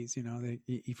 3 Ps.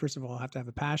 You first of all have to have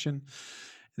a passion, and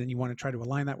then you want to try to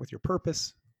align that with your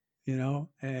purpose,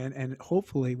 and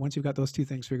hopefully once you've got those 2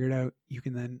 things figured out, you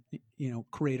can then,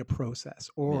 create a process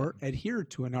or adhere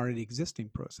to an already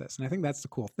existing process. And I think that's the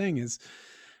cool thing is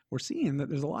we're seeing that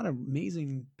there's a lot of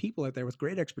amazing people out there with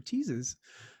great expertises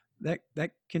that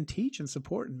can teach and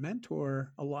support and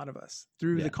mentor a lot of us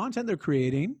through the content they're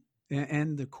creating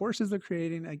and the courses they're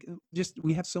creating. Like,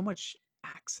 we have so much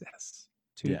access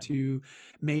to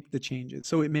make the changes.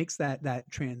 So it makes that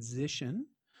transition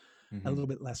a little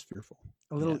bit less fearful,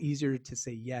 a little easier to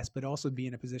say yes, but also be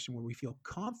in a position where we feel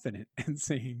confident in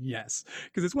saying yes.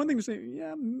 Because it's one thing to say,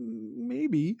 yeah,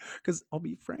 maybe, because I'll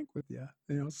be frank with you,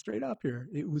 straight up here.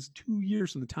 It was 2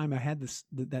 years from the time I had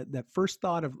that first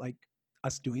thought of like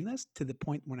us doing this to the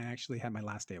point when I actually had my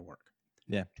last day of work.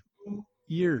 Yeah. 2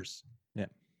 years. Yeah.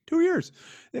 2 years.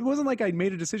 It wasn't like I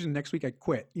made a decision next week I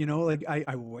quit. Like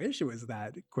I wish it was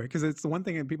that quick, because it's the one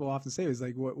thing that people often say is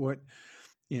like, what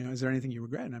is there anything you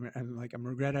regret? And I'm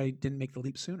regret I didn't make the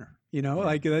leap sooner.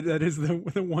 Like that is the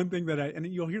one thing that and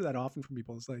you'll hear that often from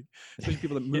people. It's like, especially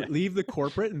people that leave the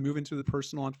corporate and move into the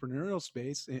personal entrepreneurial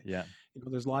space.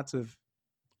 There's lots of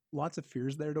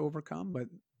fears there to overcome, but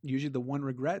usually the one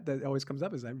regret that always comes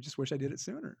up is I just wish I did it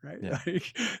sooner. Right.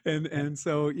 And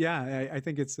so, I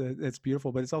think it's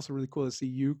beautiful, but it's also really cool to see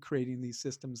you creating these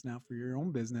systems now for your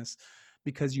own business,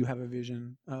 because you have a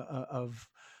vision of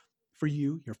for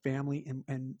you, your family,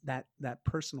 and that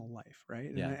personal life,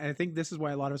 right? And I think this is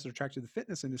why a lot of us are attracted to the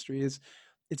fitness industry. Is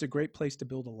it's a great place to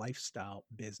build a lifestyle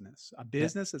business,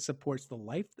 that supports the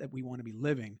life that we want to be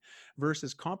living,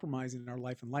 versus compromising our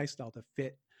life and lifestyle to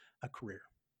fit a career.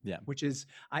 Yeah, which is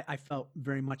I felt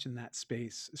very much in that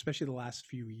space, especially the last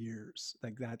few years.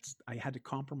 Like I had to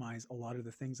compromise a lot of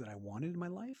the things that I wanted in my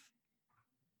life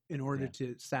in order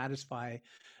to satisfy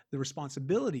the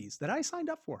responsibilities that I signed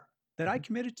up for, that I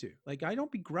committed to. Like, I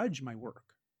don't begrudge my work.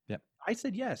 Yep. I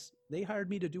said yes. They hired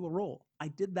me to do a role. I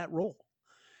did that role.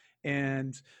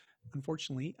 And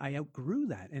unfortunately, I outgrew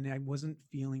that, and I wasn't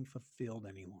feeling fulfilled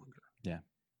any longer. Yeah.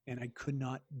 And I could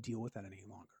not deal with that any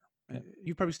longer. Yep.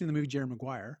 You've probably seen the movie Jerry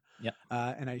Maguire. Yeah.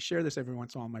 And I share this every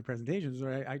once in a while in my presentations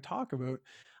where I talk about,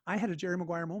 I had a Jerry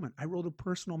Maguire moment. I wrote a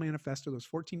personal manifesto that was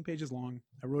 14 pages long.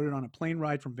 I wrote it on a plane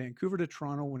ride from Vancouver to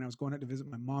Toronto when I was going out to visit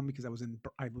my mom, because I was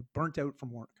burnt out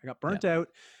from work. I got burnt out.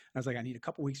 I was like, I need a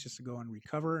couple weeks just to go and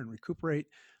recover and recuperate.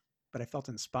 But I felt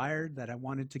inspired that I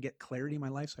wanted to get clarity in my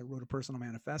life. So I wrote a personal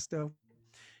manifesto.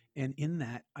 And in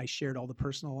that, I shared all the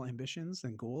personal ambitions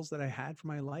and goals that I had for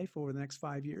my life over the next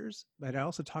 5 years. But I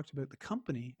also talked about the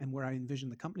company and where I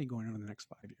envisioned the company going over the next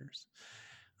 5 years.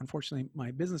 Unfortunately,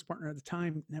 my business partner at the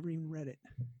time never even read it.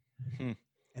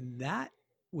 And that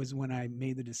was when I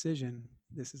made the decision,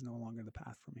 this is no longer the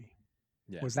path for me.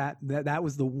 Yeah. Was that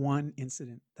was the one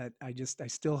incident that I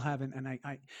still haven't, and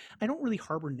I don't really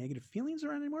harbor negative feelings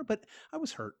around anymore, but I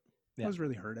was hurt. I was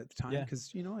really hurt at the time,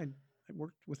 because, I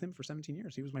worked with him for 17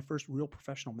 years. He was my first real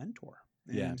professional mentor.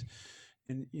 And,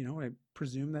 I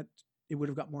presume that it would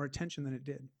have got more attention than it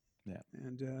did. Yeah.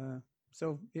 And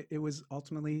so it was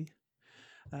ultimately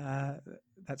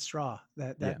that straw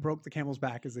that broke the camel's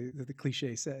back, as the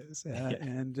cliche says.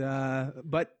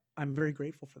 But I'm very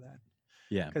grateful for that.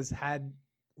 Yeah. Because had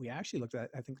we actually looked at,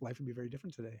 I think life would be very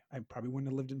different today. I probably wouldn't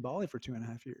have lived in Bali for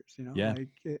 2.5 years, Yeah. like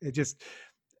it just,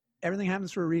 everything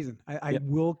happens for a reason. I Yep.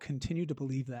 will continue to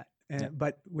believe that. Yep.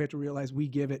 But we have to realize we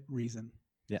give it reason.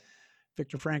 Yeah.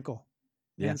 Viktor Frankl,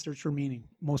 Yeah. Man's Search for Meaning,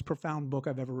 most profound book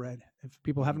I've ever read. If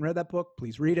people haven't read that book,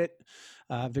 please read it.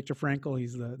 Viktor Frankl,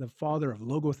 he's the father of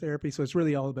logotherapy. So it's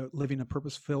really all about living a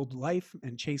purpose-filled life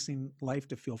and chasing life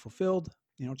to feel fulfilled,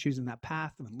 choosing that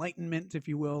path of enlightenment, if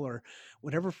you will, or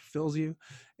whatever fulfills you,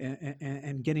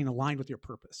 and getting aligned with your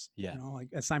purpose. Yeah. Like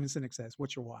as Simon Sinek says,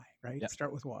 what's your why, right? Yep.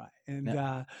 Start with why.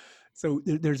 And so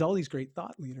there's all these great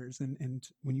thought leaders. And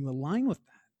when you align with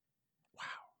that,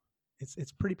 wow,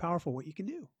 it's pretty powerful what you can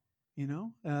do.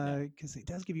 Because it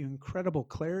does give you incredible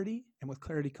clarity, and with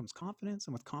clarity comes confidence,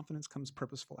 and with confidence comes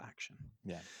purposeful action.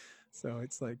 Yeah. So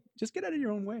it's like, just get out of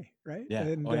your own way, right? Yeah.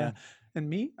 And, and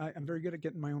me, I'm very good at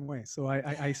getting my own way. So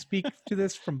I speak to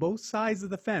this from both sides of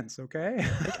the fence. Okay.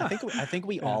 I think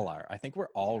we all are. I think we're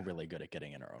all really good at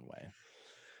getting in our own way.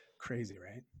 Crazy,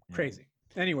 right? Yeah. Crazy.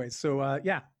 Anyway, so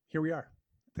here we are.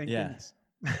 Thank goodness.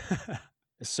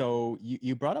 So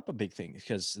you brought up a big thing,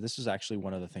 because this is actually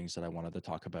one of the things that I wanted to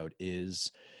talk about.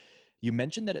 Is you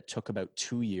mentioned that it took about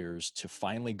 2 years to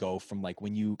finally go from like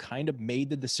when you kind of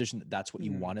made the decision that that's what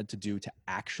you wanted to do to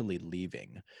actually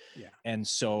leaving. Yeah. And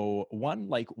so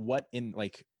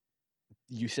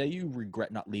you say you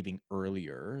regret not leaving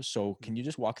earlier. So can you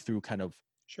just walk through kind of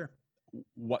Sure.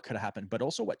 what could have happened, but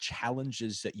also what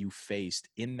challenges that you faced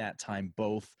in that time,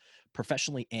 both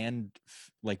professionally and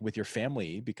like with your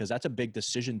family, because that's a big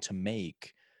decision to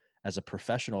make as a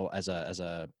professional, as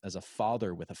a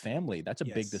father with a family. That's a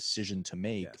big decision to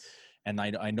make. Yes. And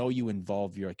I know you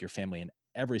involve your family in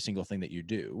every single thing that you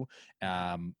do.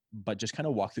 But just kind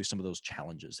of walk through some of those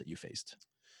challenges that you faced.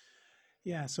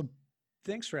 Yeah. So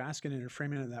thanks for asking it and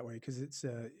framing it that way. Cause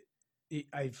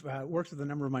I've worked with a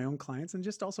number of my own clients and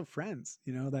just also friends,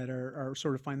 that are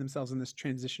sort of find themselves in this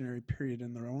transitionary period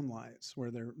in their own lives, where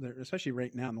they're especially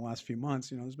right now in the last few months,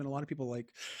 there's been a lot of people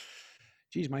like,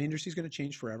 geez, my industry is going to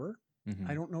change forever.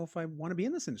 I don't know if I want to be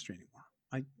in this industry anymore.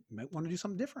 I might want to do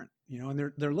something different,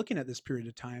 and they're looking at this period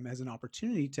of time as an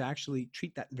opportunity to actually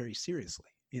treat that very seriously,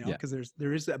 because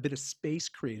there is a bit of space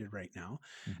created right now.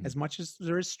 As much as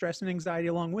there is stress and anxiety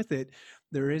along with it,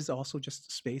 there is also just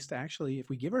space to actually, if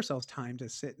we give ourselves time to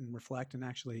sit and reflect and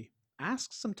actually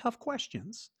ask some tough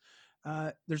questions,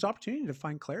 there's opportunity to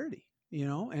find clarity,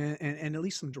 and at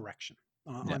least some direction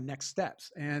on next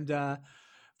steps. And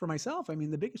for myself, I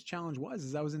mean, the biggest challenge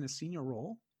is I was in a senior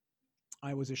role.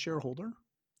 I was a shareholder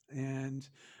and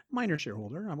minor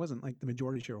shareholder. I wasn't like the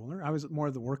majority shareholder. I was more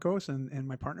of the workhorse, and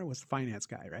my partner was the finance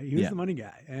guy, right? He was the money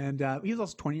guy. And he was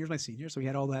also 20 years my senior. So he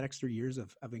had all that extra years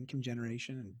of income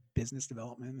generation and business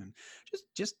development and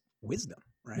just wisdom,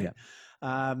 right?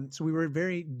 So we were in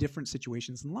very different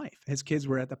situations in life. His kids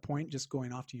were at the point just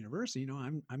going off to university.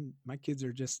 My kids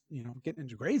are just, getting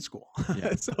into grade school.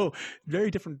 So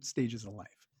very different stages of life.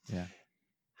 Yeah.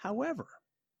 However,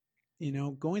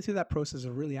 going through that process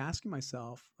of really asking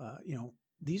myself,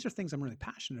 these are things I'm really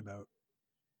passionate about.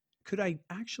 Could I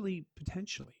actually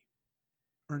potentially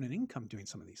earn an income doing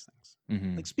some of these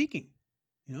things? Like speaking,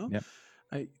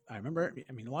 I remember,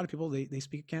 a lot of people, they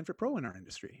speak at Canfit Pro in our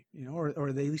industry, or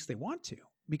at least they want to,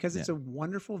 because it's a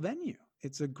wonderful venue.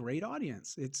 It's a great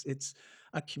audience. It's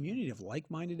a community of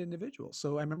like-minded individuals.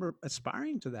 So I remember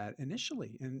aspiring to that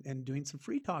initially and doing some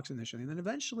free talks initially. And then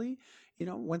eventually,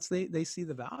 once they see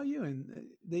the value and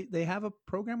they have a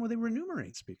program where they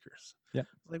remunerate speakers. Yeah.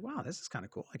 Like, wow, this is kind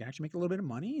of cool. I can actually make a little bit of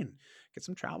money and get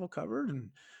some travel covered, and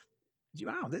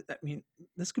wow,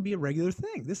 this could be a regular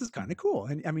thing. This is kind of cool.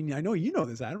 And I know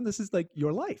this, Adam. This is like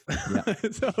your life.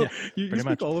 So you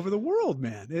speak all over the world,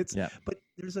 man. But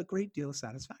there's a great deal of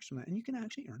satisfaction from that, and you can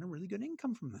actually earn a really good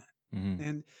income from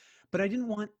that. But I didn't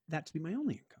want that to be my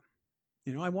only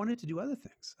income. I wanted to do other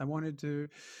things. I wanted to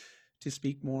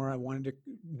speak more. I wanted to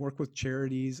work with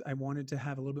charities. I wanted to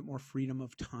have a little bit more freedom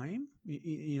of time,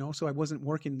 so I wasn't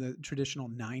working the traditional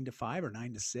 9 to 5 or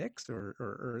 9 to 6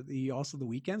 or also the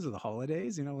weekends or the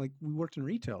holidays, like we worked in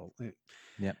retail.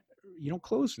 You don't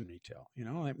close in retail,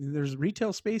 there's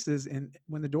retail spaces, and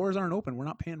when the doors aren't open, we're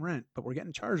not paying rent, but we're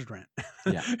getting charged rent.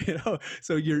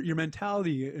 So your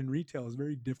mentality in retail is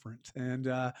very different. And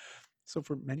so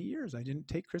for many years, I didn't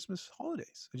take Christmas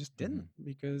holidays. I just didn't,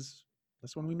 because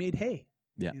that's when we made hay.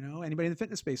 Anybody in the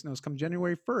fitness space knows come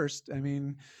January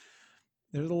 1st,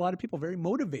 there's a lot of people very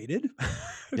motivated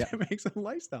to make some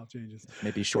lifestyle changes.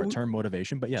 Maybe short-term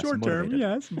motivation, but yes, short-term,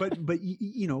 yes. But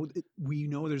we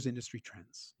know there's industry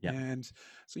trends, and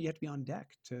so you have to be on deck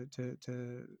to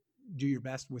do your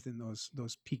best within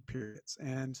those peak periods.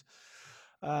 And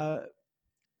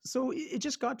So it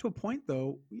just got to a point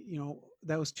though,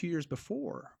 that was 2 years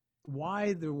before.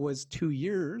 Why there was 2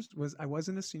 years was I was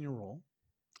in a senior role.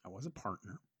 I was a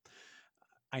partner.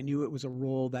 I knew it was a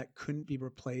role that couldn't be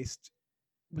replaced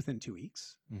within 2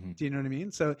 weeks. Mm-hmm. Do you know what I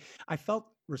mean? So I felt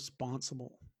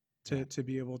responsible to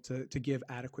be able to give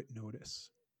adequate notice.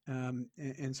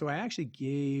 And so I actually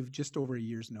gave just over a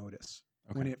year's notice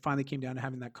when it finally came down to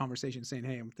having that conversation saying,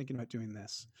 hey, I'm thinking about doing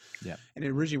this. Yeah. And it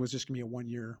originally was just going to be a 1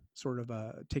 year sort of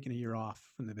taking a year off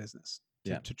from the business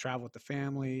to travel with the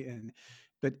family.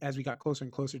 But as we got closer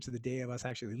and closer to the day of us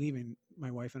actually leaving, my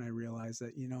wife and I realized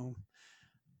that,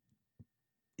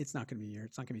 it's not going to be a year.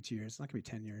 It's not going to be 2 years. It's not going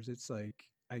to be 10 years. It's like,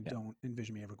 I don't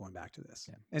envision me ever going back to this.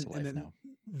 Yeah, and then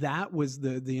that was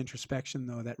the introspection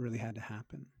though, that really had to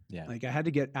happen. Yeah. Like I had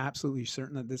to get absolutely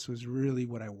certain that this was really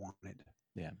what I wanted.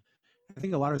 Yeah. I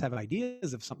think a lot of us have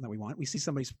ideas of something that we want. We see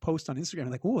somebody's post on Instagram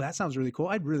and like, oh, that sounds really cool.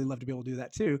 I'd really love to be able to do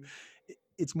that too.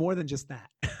 It's more than just that.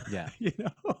 Yeah.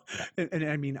 And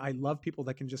I mean, I love people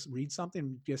that can just read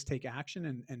something, just take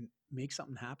action and make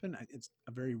something happen. It's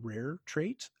a very rare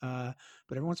trait. But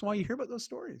every once in a while you hear about those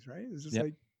stories, right? It's just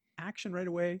like action right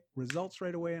away, results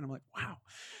right away. And I'm like, wow,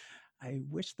 I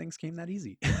wish things came that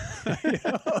easy.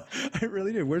 I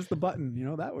really do. Where's the button?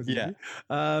 That was easy.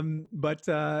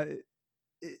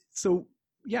 So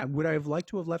yeah, would I have liked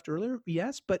to have left earlier?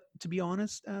 Yes. But to be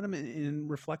honest, Adam, in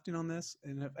reflecting on this,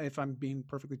 and if I'm being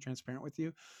perfectly transparent with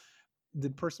you, the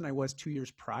person I was 2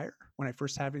 years prior, when I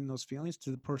first having those feelings, to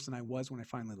the person I was when I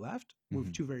finally left, were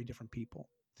two very different people.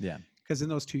 Yeah. Because in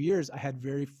those 2 years, I had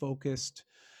very focused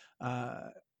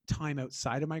time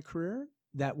outside of my career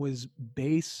that was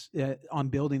based on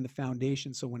building the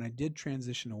foundation. So when I did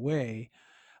transition away,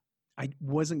 I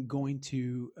wasn't going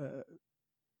to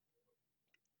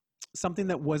something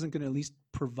that wasn't going to at least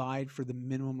provide for the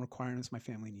minimum requirements my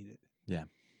family needed. Yeah.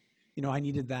 I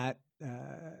needed that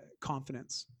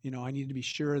confidence. I needed to be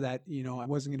sure that, I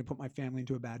wasn't going to put my family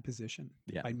into a bad position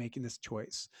by making this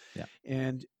choice. Yeah.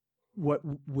 And what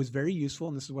was very useful,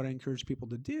 and this is what I encourage people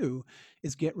to do,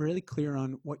 is get really clear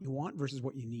on what you want versus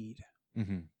what you need.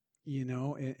 Mm-hmm.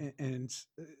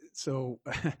 So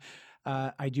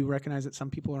I do recognize that some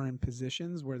people are in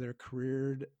positions where they're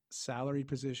careered, salaried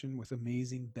position with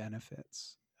amazing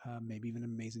benefits, maybe even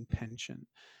an amazing pension.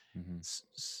 Mm-hmm.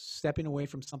 Stepping away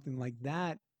from something like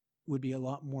that would be a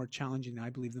lot more challenging, I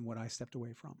believe, than what I stepped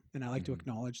away from. And I like to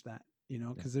acknowledge that,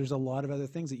 because there's a lot of other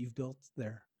things that you've built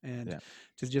there. And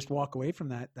to just walk away from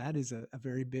that, that is a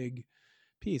very big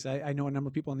piece. I know a number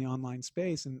of people in the online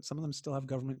space, and some of them still have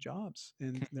government jobs,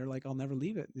 and they're like, I'll never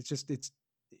leave it. It's just,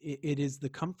 it is the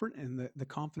comfort and the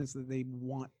confidence that they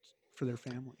want for their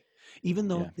family, even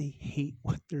though they hate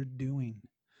what they're doing.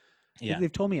 Yeah.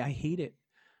 They've told me, I hate it.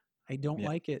 I don't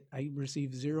like it. I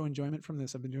receive zero enjoyment from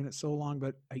this. I've been doing it so long,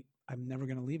 but I'm never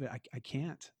going to leave it. I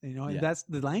can't, and that's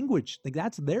the language. Like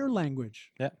that's their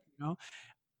language. Yeah.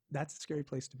 That's a scary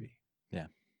place to be. Yeah.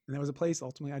 And that was a place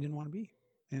ultimately I didn't want to be.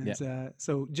 And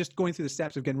so just going through the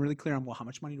steps of getting really clear on, well, how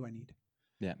much money do I need?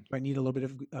 Yeah. Do I need a little bit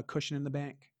of a cushion in the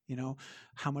bank?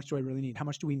 How much do I really need? How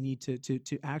much do we need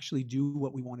to actually do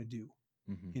what we want to do?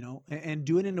 Mm-hmm. And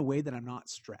do it in a way that I'm not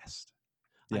stressed.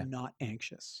 I'm not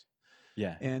anxious.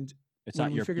 Yeah. And it's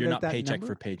not you're not paycheck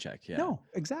for paycheck. Yeah. No,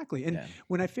 exactly. And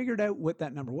when I figured out what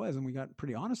that number was, and we got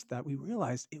pretty honest with that, we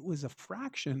realized it was a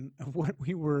fraction of what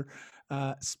we were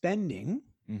spending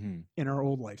in our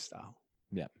old lifestyle.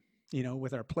 Yeah.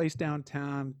 With our place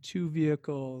downtown, 2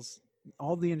 vehicles,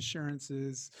 all the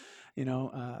insurances,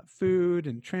 food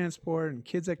and transport and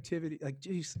kids' activity. Like,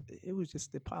 geez,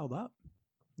 it piled up,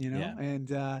 and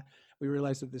we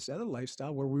realized that this other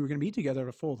lifestyle where we were going to be together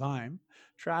at full time,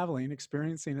 traveling,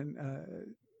 experiencing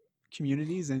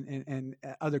communities and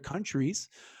other countries,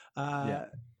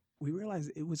 we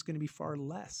realized it was going to be far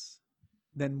less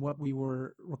than what we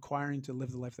were requiring to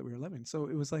live the life that we were living. So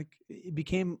it was like, it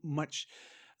became much,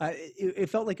 it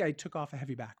felt like I took off a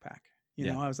heavy backpack.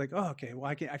 I was like, oh, okay, well,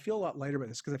 I feel a lot lighter about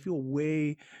this because I feel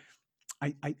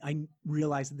I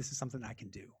realized that this is something I can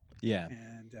do. Yeah.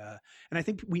 And I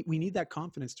think we need that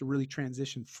confidence to really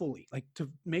transition fully, like to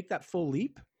make that full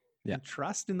leap and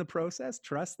trust in the process,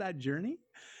 trust that journey,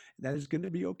 that is going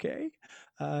to be okay.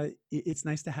 It's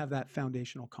nice to have that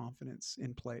foundational confidence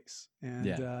in place.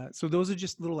 And so those are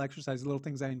just little exercises, little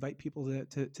things I invite people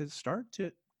to start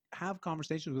to have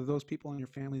conversations with those people in your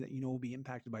family that will be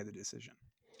impacted by the decision.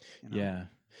 Yeah.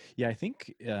 Yeah, I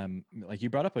think like you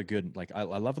brought up a good like I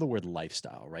love the word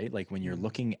lifestyle, right? Like when you're Mm,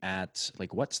 looking at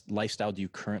like what lifestyle do you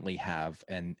currently have,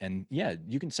 and yeah,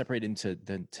 you can separate into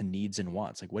the to needs and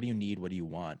wants. Like what do you need, what do you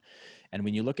want? And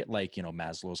when you look at like, you know,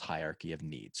 Maslow's hierarchy of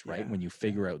needs, right? yeah, When you yeah.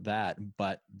 figure out that,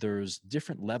 but there's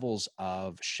different levels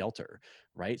of shelter,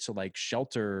 right? So like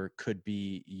shelter could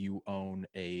be you own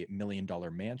 $1 million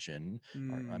mansion, or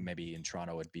Mm, maybe in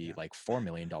Toronto it'd be yeah. like $4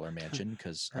 million mansion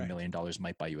because a Right. million dollars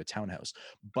might buy you a townhouse.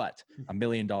 But $1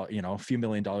 million, you know, a few $1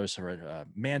 million for a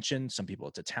mansion. Some people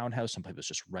it's a townhouse. Some people it's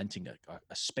just renting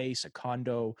a space, a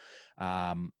condo,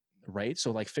 um, right?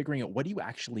 So like figuring out what do you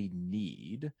actually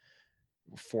need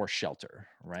for shelter,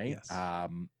 right? Yes.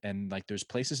 And like there's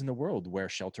places in the world where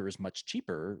shelter is much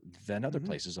cheaper than other Hmm.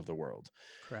 places of the world.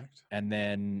 Correct. And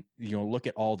then, you know, look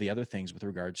at all the other things with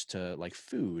regards to like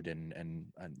food and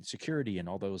security and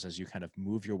all those as you kind of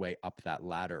move your way up that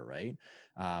ladder, right?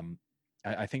 um,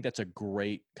 I think that's a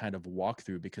great kind of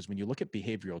walkthrough because when you look at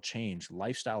behavioral change,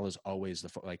 lifestyle is always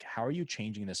like how are you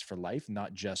changing this for life,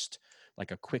 not just like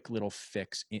a quick little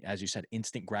fix, as you said,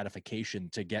 instant gratification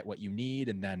to get what you need,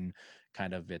 and then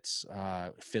kind of it's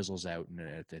fizzles out and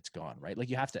it's gone, right? Like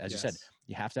you have to, as you said, Yes.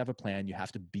 you have to have a plan, you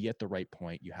have to be at the right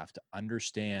point, you have to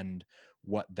understand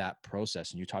what that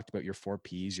process, and you talked about your 4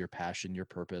 P's, your passion, your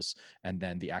purpose, and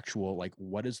then the actual like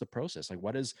what is the process, like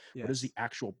what is the Yes.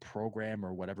 actual program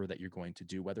or whatever that you're going to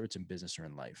do, whether it's in business or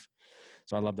in life.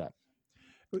 So I love that.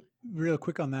 Real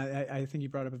quick on that, I think you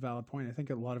brought up a valid point. I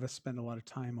think a lot of us spend a lot of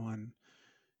time on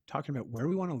talking about where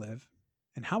we want to live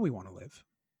and how we want to live.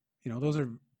 You know, those are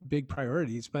big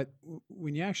priorities. But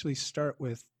when you actually start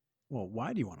with, well,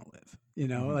 why do you want to live? You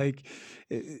know, Mm-hmm. like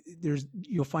there's,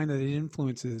 you'll find that it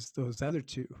influences those other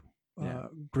two Yeah.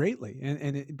 greatly,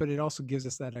 but it also gives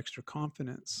us that extra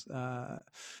confidence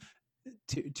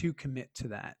to commit to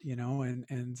that. You know,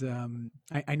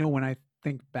 I know when I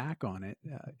think back on it,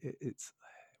 it's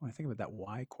when I think about that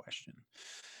why question.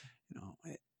 You know,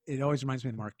 it always reminds me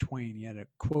of Mark Twain. He had a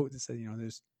quote that said, you know,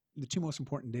 there's the two most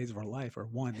important days of our life are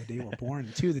one, the day we're born,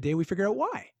 and two, the day we figure out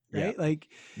why. Yeah. Right? Like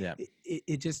Yeah.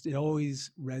 it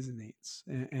always resonates,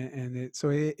 so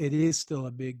it is still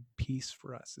a big piece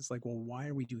for us. It's like, well, why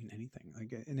are we doing anything?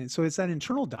 Like, so it's that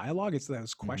internal dialogue. It's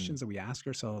those Mm-hmm. questions that we ask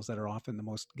ourselves that are often the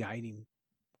most guiding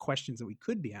questions that we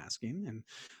could be asking, and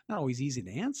not always easy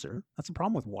to answer. That's the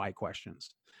problem with why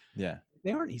questions. Yeah.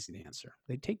 They aren't easy to answer.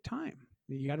 They take time.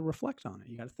 You got to reflect on it.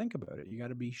 You got to think about it. You got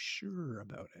to be sure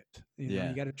about it. You know, you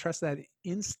Yeah. got to trust that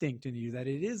instinct in you that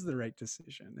it is the right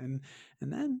decision.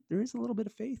 And then there is a little bit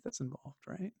of faith that's involved,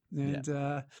 right?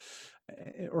 Yeah.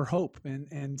 Or hope.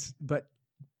 But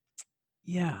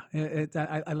yeah,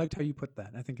 I liked how you put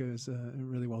that. I think it was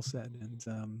really well said.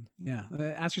 And yeah,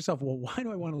 ask yourself, well, why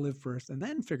do I want to live first, and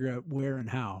then figure out where and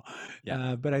how.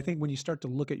 Yeah. But I think when you start to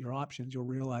look at your options, you'll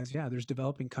realize, yeah, there's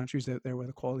developing countries out there where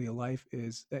the quality of life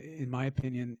is, in my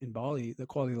opinion, in Bali, the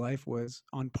quality of life was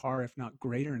on par, if not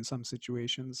greater, in some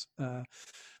situations,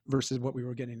 versus what we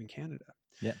were getting in Canada.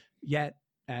 Yeah. Yet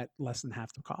at less than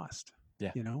half the cost.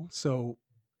 Yeah. You know, so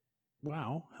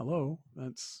wow, hello,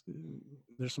 that's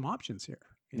there's some options here,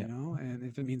 you Yeah. know. And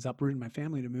if it means uprooting my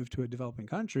family to move to a developing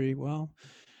country, well,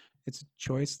 it's a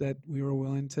choice that we were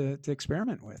willing to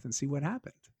experiment with and see what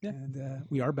happened. Yeah. And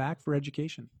we are back for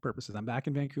education purposes. I'm back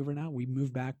in Vancouver now. We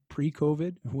moved back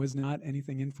pre-COVID. It was not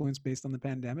anything influenced based on the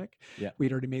pandemic. Yeah.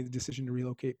 We'd already made the decision to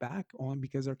relocate back only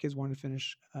because our kids wanted to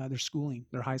finish their schooling,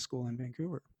 their high school in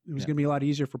Vancouver. It was Yeah. going to be a lot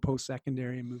easier for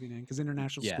post-secondary and moving in because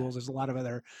international Yeah. schools, there's a lot of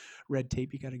other red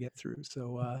tape you got to get through.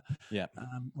 So Yeah.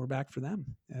 we're back for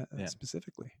them Yeah.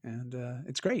 specifically, and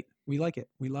it's great. We like it,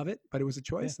 we love it, but it was a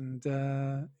choice, and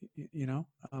you know,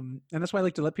 and that's why I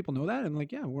like to let people know that. And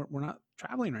like, yeah, we're not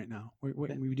traveling right now.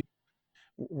 Yeah.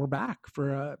 We're back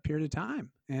for a period of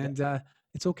time, Yeah. and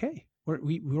it's okay.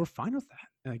 We're fine with that.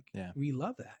 Like, Yeah. we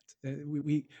love that.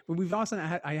 We've also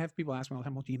I have people ask me all the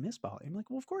time, well, do you miss Bali? I'm like,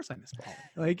 well, of course I miss Bali.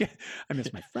 Like, I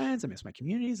miss my friends, I miss my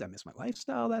communities, I miss my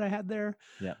lifestyle that I had there.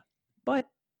 Yeah. But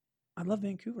I love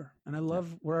Vancouver, and I Yeah.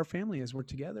 love where our family is. We're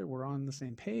together. We're on the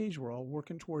same page. We're all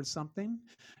working towards something,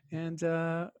 and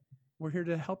we're here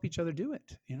to help each other do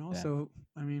it. You know, Yeah. so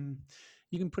I mean,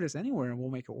 you can put us anywhere, and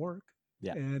we'll make it work.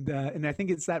 Yeah. And I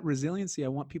think it's that resiliency. I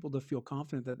want people to feel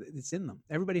confident that it's in them.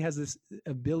 Everybody has this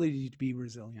ability to be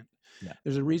resilient. Yeah.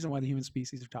 There's a reason why the human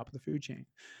species are top of the food chain.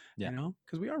 Yeah. You know,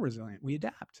 because we are resilient. We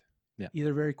adapt. Yeah.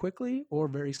 Either very quickly or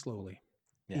very slowly.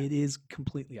 Yeah. It is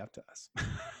completely up to us.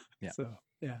 Yeah. So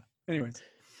yeah. Anyways.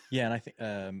 Yeah, and I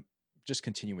think just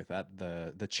continue with that,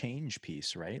 the change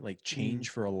piece, right? Like change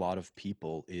for a lot of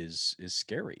people is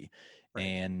scary. Right.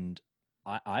 And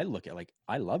I look at like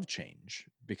I love change,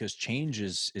 because change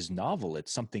is novel.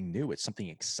 It's something new. It's something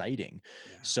exciting.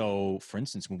 Yeah. So, for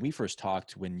instance, when we first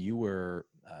talked, when you were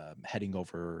heading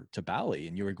over to Bali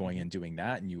and you were going and doing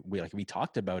that, and we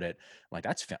talked about it, like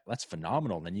that's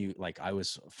phenomenal. And then I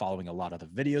was following a lot of the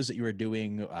videos that you were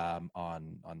doing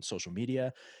on social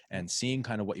media and seeing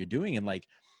kind of what you're doing, and like,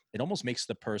 it almost makes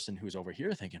the person who's over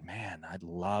here thinking, man, I'd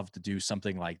love to do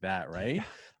something like that, right?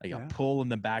 Like a pool in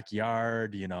the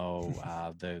backyard,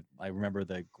 I remember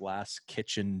the glass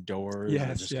kitchen doors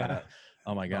that just kind of,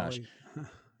 oh my gosh.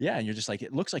 Yeah. And you're just like,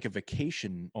 it looks like a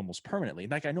vacation almost permanently.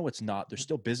 Like, I know it's not, there's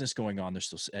still business going on. There's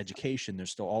still education.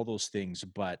 There's still all those things,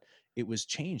 but it was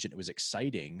changed and it was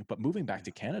exciting. But moving back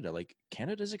to Canada, like,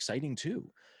 Canada's exciting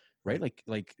too. Right.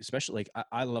 Like, especially like,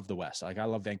 I love the West. Like, I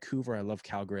love Vancouver. I love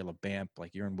Calgary. I love Banff.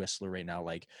 Like, you're in Whistler right now.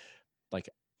 Like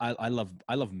I love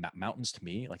mountains. To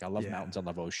me, like, I love mountains. I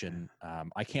love ocean.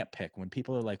 I can't pick. When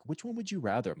people are like, which one would you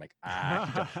rather? I'm like,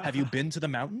 have you been to the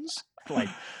mountains? Like,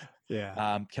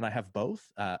 can I have both?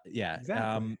 Yeah.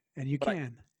 Exactly. And you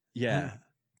can.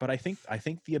 But I think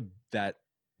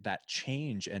that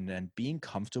change and then being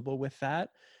comfortable with that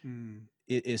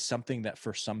is something that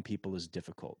for some people is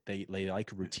difficult. They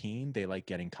like routine. They like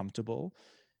getting comfortable,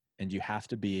 and you have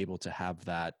to be able to have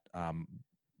that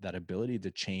that ability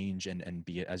to change and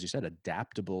be, as you said,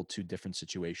 adaptable to different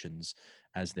situations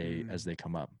as they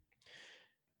come up.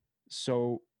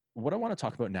 So what I want to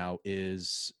talk about now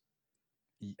is,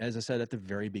 as I said at the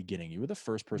very beginning, you were the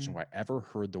first person who I ever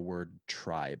heard the word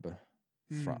tribe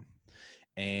from.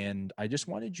 And I just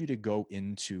wanted you to go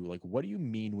into, like, what do you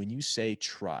mean when you say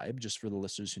tribe, just for the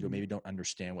listeners who maybe don't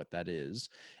understand what that is,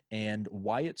 and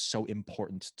why it's so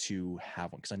important to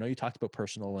have one? Because I know you talked about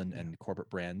personal and corporate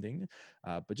branding,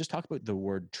 but just talk about the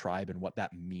word tribe and what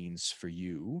that means for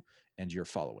you and your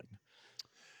following.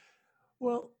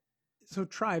 Well, so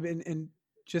tribe, and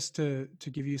just to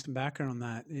give you some background on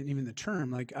that, and even the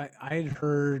term, like I had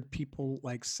heard people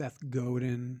like Seth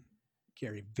Godin,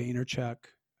 Gary Vaynerchuk,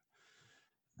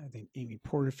 I think Amy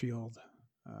Porterfield.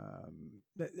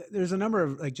 There's a number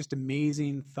of like just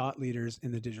amazing thought leaders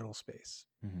in the digital space.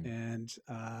 And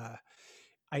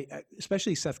I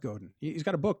especially Seth Godin. He's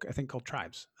got a book, I think, called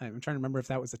Tribes. I'm trying to remember if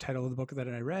that was the title of the book that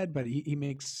I read, but he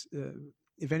makes,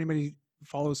 if anybody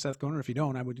follows Seth Godin, or if you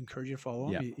don't, I would encourage you to follow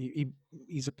him.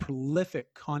 He's a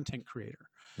prolific content creator.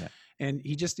 And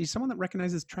he's someone that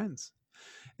recognizes trends.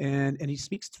 And he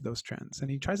speaks to those trends,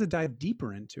 and he tries to dive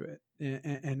deeper into it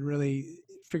and really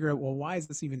figure out, well, why is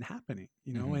this even happening?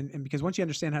 And because once you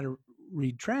understand how to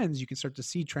read trends, you can start to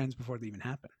see trends before they even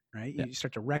happen, right? You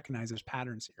start to recognize there's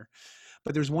patterns here.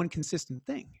 But there's one consistent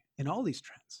thing in all these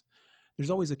trends.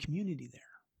 There's always a community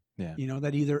there,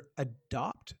 that either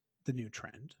adopt the new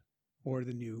trend or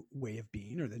the new way of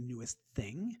being or the newest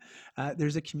thing.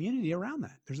 There's a community around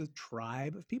that. There's a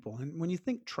tribe of people. And when you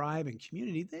think tribe and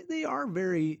community, they are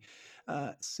very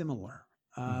similar.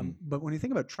 But when you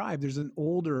think about tribe, there's an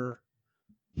older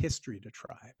history to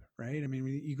tribe, right? I mean,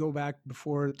 you go back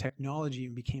before technology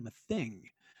became a thing,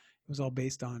 it was all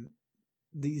based on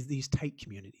these tight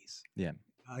communities.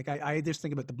 Like I just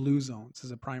think about the blue zones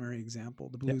as a primary example.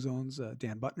 The blue zones,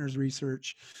 Dan Buttner's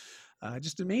research,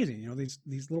 just amazing.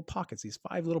 These little pockets, these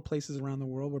 5 little places around the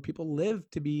world where people live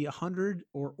to be 100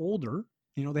 or older.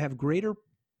 They have greater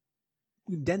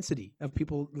density of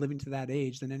people living to that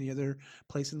age than any other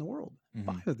place in the world.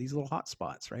 5 of these little hot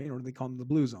spots, right? Or they call them the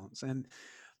blue zones.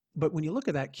 But when you look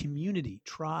at that, community,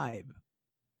 tribe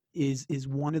is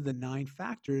one of the 9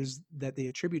 factors that they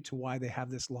attribute to why they have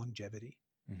this longevity.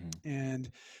 And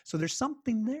so there's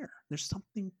something there. There's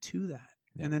something to that.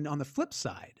 And then on the flip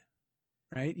side,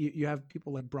 right, you have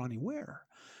people like Bronnie Ware,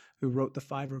 who wrote The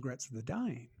 5 Regrets of the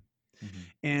Dying.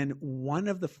 And one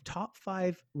of the top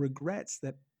 5 regrets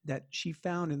that she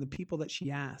found in the people that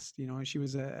she asked, she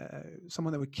was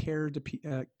someone that would care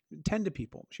to tend to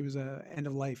people. She was a end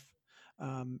of life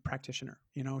practitioner.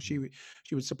 She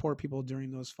would support people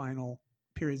during those final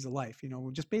periods of life.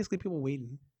 Just basically people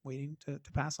waiting to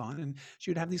pass on, and she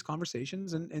would have these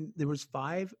conversations, and there was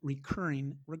 5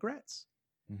 recurring regrets.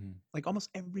 Like almost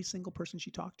every single person she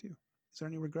talked to, is there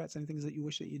any regrets, any things that you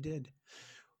wish that you did?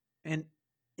 And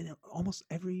almost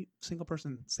every single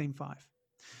person, same 5.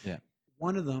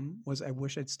 One of them was, I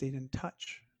wish I'd stayed in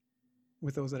touch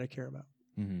with those that I care about.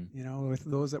 With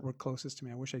those that were closest to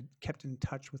me. I wish I kept in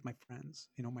touch with my friends,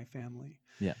 my family.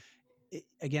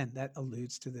 Again, that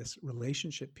alludes to this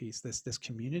relationship piece, this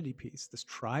community piece, this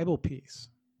tribal piece.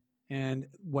 And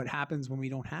what happens when we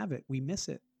don't have it? We miss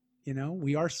it.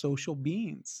 We are social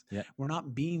beings. We're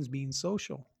not beings being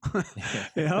social.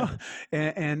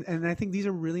 And I think these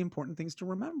are really important things to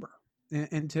remember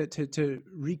and to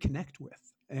reconnect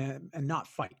with and not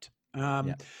fight. Um,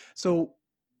 Yeah. so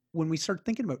when we start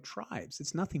thinking about tribes,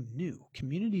 it's nothing new.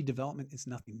 Community development is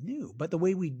nothing new, but the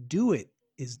way we do it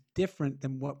is different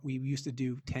than what we used to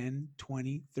do 10,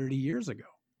 20, 30 years ago.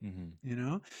 Mm-hmm. You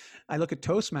know, I look at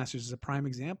Toastmasters as a prime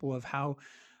example of how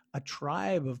a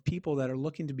tribe of people that are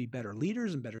looking to be better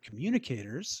leaders and better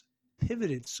communicators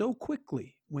pivoted so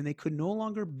quickly when they could no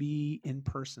longer be in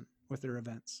person with their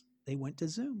events. They went to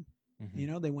Zoom. Mm-hmm. You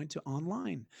know, they went to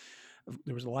online.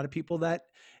 There was a lot of people that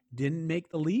didn't make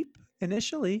the leap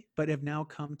initially, but have now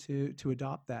come to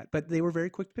adopt that. But they were very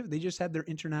quick to pivot. They just had their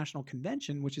international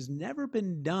convention, which has never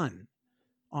been done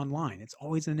online. It's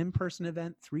always an in-person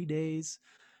event, 3 days.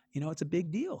 You know, it's a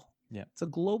big deal. Yeah. It's a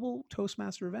global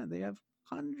Toastmaster event. They have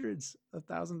hundreds of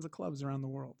thousands of clubs around the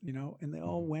world, you know, and they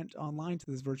all went online to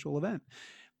this virtual event.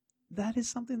 That is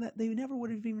something that they never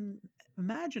would have even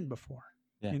imagined before,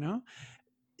 Yeah. you know?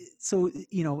 So,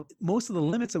 you know, most of the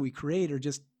limits that we create are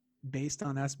just based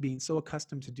on us being so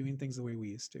accustomed to doing things the way we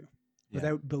used to,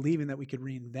 without believing that we could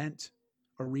reinvent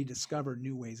or rediscover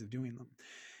new ways of doing them.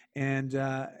 And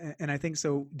I think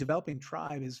so. Developing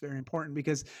tribe is very important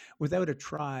because without a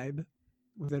tribe,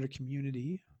 without a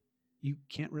community, you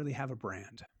can't really have a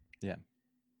brand. Yeah.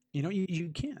 You know, you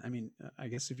can't. I mean, I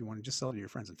guess if you want to just sell it to your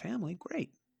friends and family,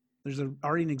 great. There's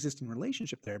already an existing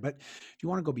relationship there. But if you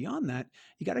want to go beyond that,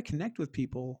 you got to connect with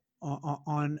people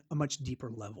on a much deeper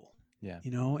level. Yeah.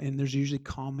 You know, and there's usually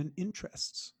common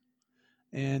interests.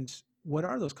 And what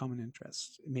are those common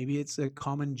interests? Maybe it's a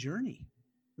common journey.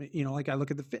 You know, like I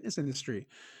look at the fitness industry,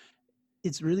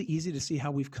 it's really easy to see how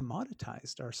we've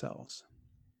commoditized ourselves.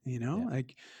 You know,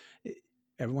 like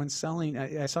everyone's selling.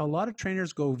 I saw a lot of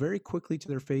trainers go very quickly to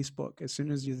their Facebook as soon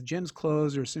as the gyms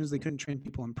closed or as soon as they couldn't train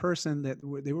people in person, that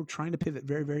they were trying to pivot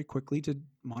very, very quickly to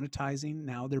monetizing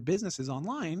now their businesses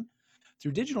online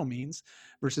through digital means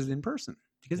versus in person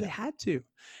because they had to.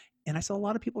 And I saw a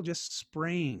lot of people just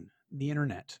spraying the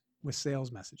internet with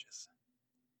sales messages.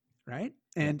 Right.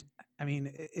 And I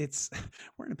mean,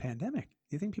 we're in a pandemic.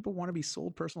 Do you think people want to be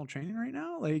sold personal training right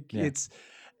now? Like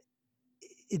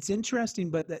it's interesting,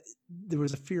 but there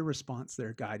was a fear response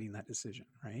there guiding that decision,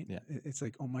 right? Yeah. It's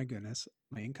like, oh my goodness,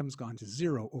 my income's gone to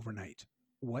zero overnight.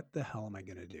 What the hell am I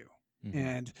going to do? Mm-hmm.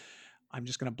 And I'm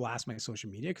just going to blast my social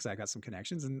media because I got some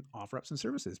connections and offer up some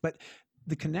services. But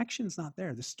the connection's not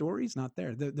there. The story's not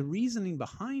there. The reasoning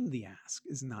behind the ask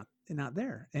is not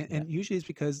there. And usually it's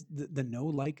because the know,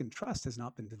 like, and trust has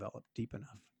not been developed deep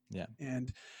enough. Yeah.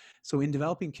 And so in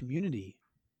developing community,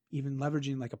 even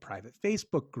leveraging like a private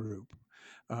Facebook group,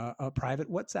 a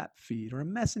private WhatsApp feed or a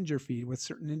messenger feed with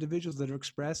certain individuals that are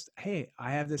expressed, hey,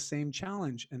 I have this same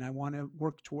challenge and I want to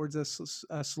work towards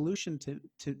a solution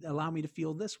to allow me to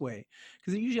feel this way.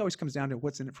 Because it usually always comes down to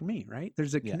what's in it for me, right?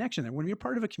 There's a connection there. When you're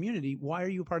part of a community, why are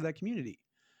you a part of that community?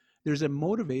 There's a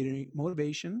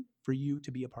motivation for you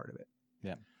to be a part of it.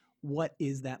 Yeah. What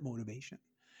is that motivation?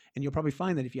 And you'll probably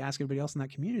find that if you ask everybody else in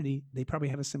that community, they probably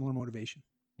have a similar motivation.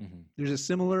 Mm-hmm. There's a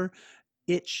similar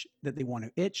itch that they want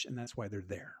to itch, and that's why they're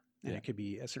there. And it could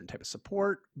be a certain type of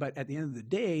support, but at the end of the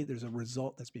day, there's a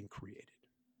result that's being created,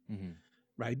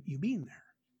 right? You being there.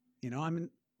 You know, I mean,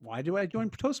 why do I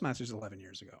join Toastmasters 11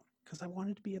 years ago? Because I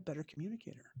wanted to be a better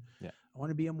communicator. Yeah. I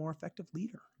want to be a more effective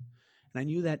leader. And I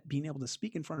knew that being able to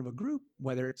speak in front of a group,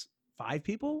 whether it's 5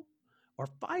 people or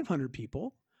 500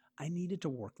 people, I needed to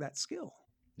work that skill.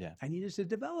 Yeah. I needed to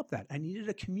develop that. I needed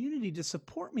a community to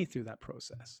support me through that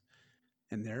process.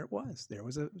 And there it was. There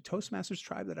was a Toastmasters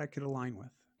tribe that I could align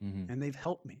with. Mm-hmm. And they've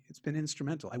helped me. It's been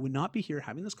instrumental. I would not be here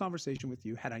having this conversation with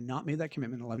you had I not made that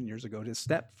commitment 11 years ago to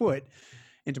step foot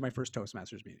into my first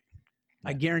Toastmasters meeting. Yeah.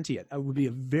 I guarantee it. I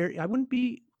wouldn't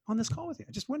be on this call with you.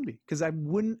 I just wouldn't be, because I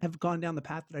wouldn't have gone down the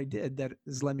path that I did that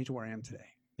has led me to where I am today.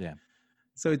 Yeah.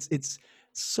 So it's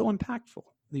so impactful.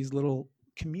 These little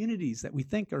communities that we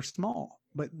think are small,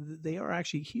 but they are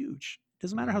actually huge.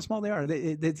 Doesn't matter how small they are.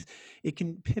 It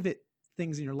can pivot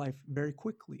things in your life very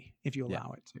quickly if you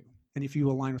allow it to, and if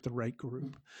you align with the right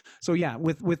group. So yeah,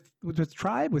 with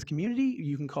tribe, with community,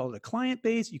 you can call it a client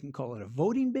base, you can call it a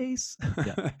voting base.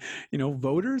 You know,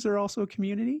 voters are also a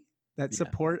community that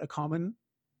support a common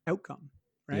outcome,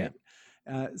 right?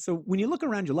 So when you look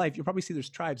around your life, you'll probably see there's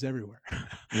tribes everywhere.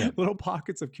 Little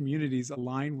pockets of communities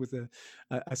aligned with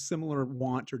a similar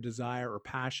want or desire or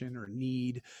passion or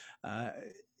need.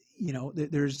 You know,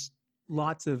 there's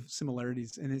lots of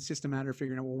similarities, and it's just a matter of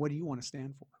figuring out, well, what do you want to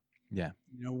stand for? Yeah.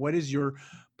 You know, what is your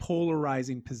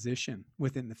polarizing position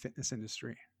within the fitness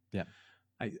industry? Yeah.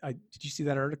 Did you see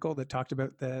that article that talked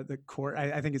about the court?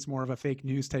 I think it's more of a fake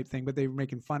news type thing, but they were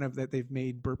making fun of that they've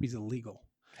made burpees illegal.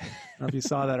 don't know if you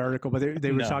saw that article, but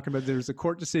they were No. talking about there's a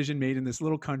court decision made in this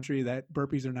little country that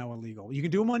burpees are now illegal. You can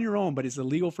do them on your own, but it's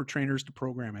illegal for trainers to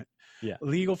program it. Yeah.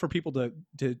 Illegal for people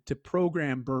to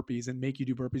program burpees and make you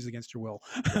do burpees against your will.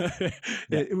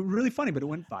 It was really funny, but it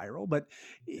went viral. But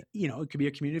you know, it could be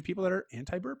a community of people that are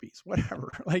anti-burpees,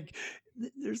 whatever. Like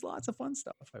there's lots of fun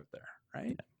stuff out there,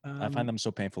 right? I find them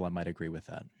so painful. I might agree with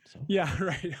that. So. Yeah,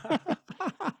 right.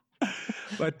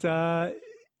 But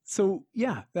so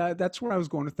yeah, that's where I was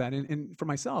going with that. And for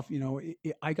myself, you know,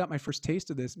 I got my first taste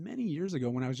of this many years ago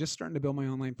when I was just starting to build my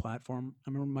online platform. I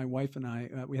remember my wife and I,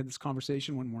 we had this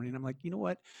conversation one morning. I'm like, you know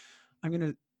what? I'm going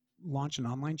to launch an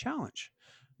online challenge.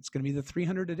 It's going to be the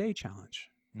 300 a day challenge.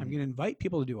 I'm going to invite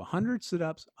people to do 100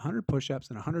 sit-ups, 100 push-ups,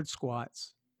 and 100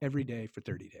 squats every day for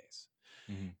 30 days.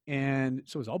 And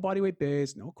so it was all body weight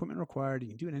based, no equipment required. You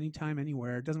can do it anytime,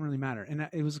 anywhere. It doesn't really matter. And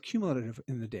it was cumulative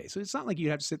in the day. So it's not like you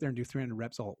have to sit there and do 300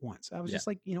 reps all at once. I was just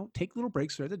like, you know, take little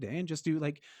breaks throughout the day and just do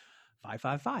like 5,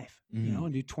 5, 5, you know,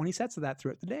 and do 20 sets of that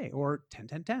throughout the day, or 10,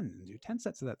 10, 10, and do 10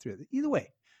 sets of that throughout. Either way,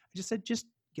 I just said, just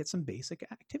get some basic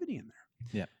activity in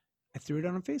there. Yeah. I threw it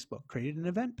out on Facebook, created an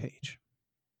event page,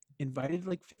 invited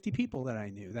like 50 people that I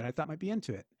knew that I thought might be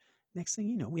into it. Next thing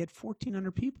you know, we had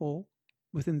 1,400 people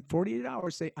within 48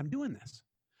 hours say, I'm doing this.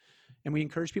 And we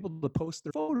encouraged people to post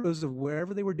their photos of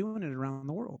wherever they were doing it around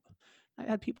the world. I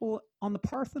had people on the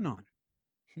Parthenon,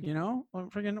 you know,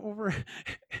 freaking over,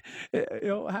 you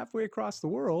know, halfway across the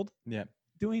world. Yeah.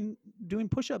 Doing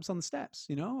push-ups on the steps,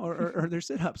 you know, or their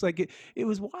sit-ups. Like it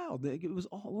was wild. It was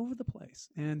all over the place.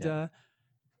 And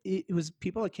it was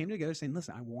people that came together saying,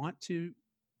 listen, I want to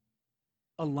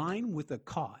align with a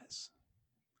cause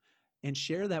and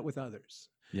share that with others.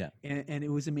 Yeah. And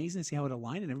it was amazing to see how it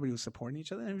aligned and everybody was supporting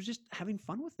each other. And it was just having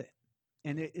fun with it.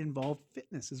 And it involved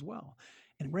fitness as well.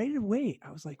 And right away,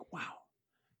 I was like, wow,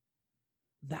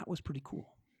 that was pretty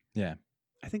cool. Yeah.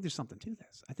 I think there's something to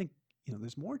this. I think, you know,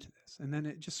 there's more to this. And then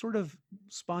it just sort of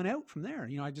spun out from there.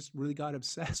 You know, I just really got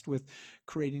obsessed with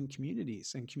creating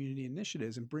communities and community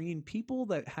initiatives and bringing people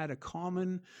that had a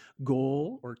common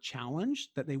goal or challenge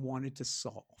that they wanted to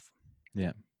solve.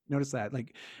 Yeah. Notice that,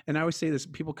 like, and I always say this,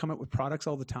 people come up with products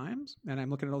all the time. And I'm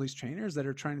looking at all these trainers that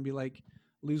are trying to be like,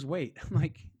 lose weight. I'm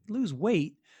like, lose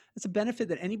weight. It's a benefit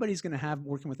that anybody's going to have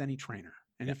working with any trainer.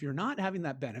 And if you're not having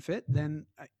that benefit, then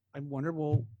I wonder,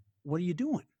 well, what are you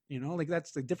doing? You know, like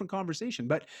that's a different conversation.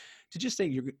 But to just say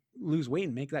you lose weight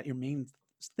and make that your main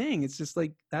thing, it's just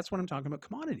like, that's what I'm talking about,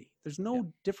 commodity. There's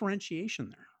no differentiation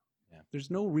there. Yeah. There's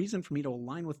no reason for me to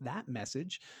align with that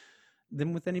message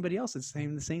than with anybody else. It's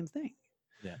saying the same thing.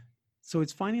 Yeah. So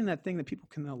it's finding that thing that people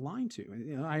can align to.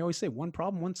 You know, I always say one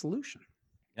problem, one solution.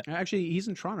 Yep. Actually, he's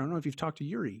in Toronto. I don't know if you've talked to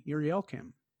Yuri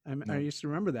Elkim. I used to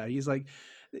remember that. He's like,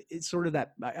 it's sort of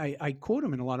that, I quote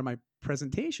him in a lot of my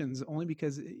presentations only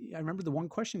because I remember the one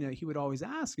question that he would always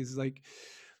ask is like,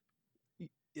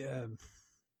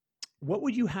 what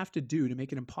would you have to do to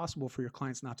make it impossible for your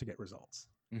clients not to get results?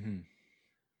 Mm-hmm.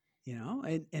 You know,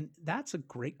 and that's a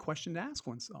great question to ask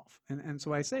oneself. And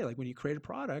so I say, like, when you create a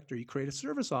product or you create a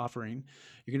service offering,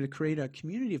 you're going to create a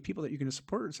community of people that you're going to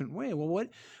support in a certain way. Well,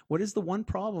 what is the one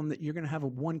problem that you're going to have a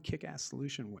one kick-ass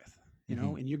solution with, you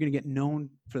know, and you're going to get known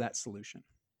for that solution.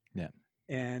 Yeah.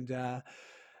 And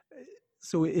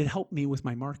so it helped me with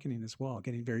my marketing as well,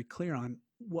 getting very clear on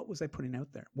what was I putting out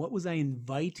there? What was I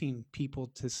inviting people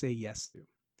to say yes to?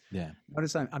 Yeah.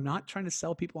 Notice I'm not trying to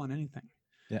sell people on anything.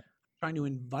 Trying to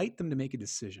invite them to make a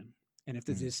decision. And if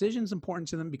the decision's important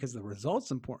to them because the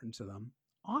result's important to them,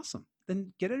 awesome.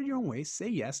 Then get out of your own way, say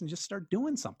yes, and just start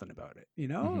doing something about it, you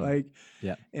know? Like,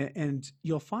 and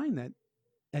you'll find that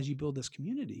as you build this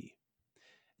community,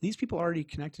 these people are already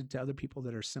connected to other people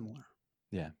that are similar.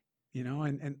 Yeah. You know,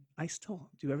 and I still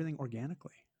do everything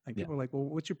organically. Like people are like, well,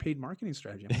 what's your paid marketing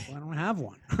strategy? I'm like, well, I don't have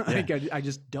one. Like, I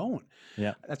just don't.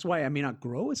 Yeah. That's why I may not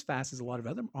grow as fast as a lot of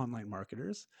other online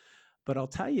marketers. But I'll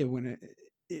tell you, when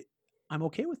I'm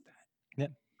okay with that. Yeah.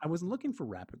 I wasn't looking for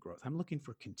rapid growth. I'm looking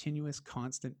for continuous,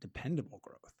 constant, dependable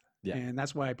growth. Yeah. And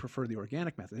that's why I prefer the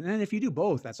organic method. And if you do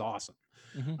both, that's awesome.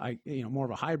 Mm-hmm. More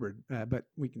of a hybrid, but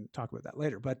we can talk about that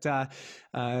later. But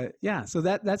so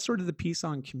that's sort of the piece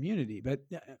on community. But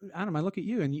Adam, I look at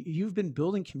you and you've been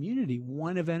building community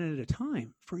one event at a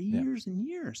time for years and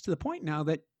years, to the point now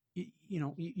that,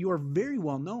 you are very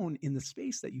well known in the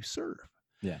space that you serve.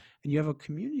 Yeah. And you have a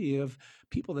community of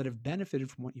people that have benefited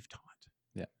from what you've taught.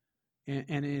 Yeah.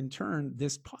 And in turn,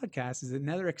 this podcast is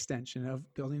another extension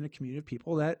of building a community of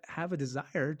people that have a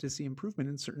desire to see improvement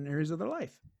in certain areas of their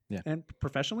life. Yeah. And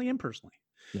professionally and personally.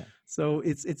 Yeah. So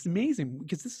it's amazing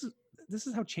because this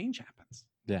is how change happens.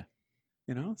 Yeah.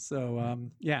 You know, so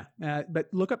but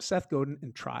look up Seth Godin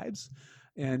and Tribes.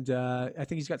 And I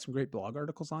think he's got some great blog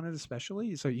articles on it,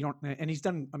 especially. So you don't, and he's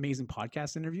done amazing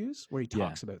podcast interviews where he Yeah.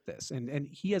 talks about this, and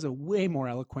he has a way more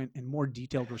eloquent and more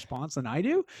detailed response than I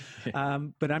do.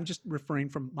 But I'm just referring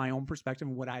from my own perspective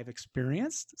and what I've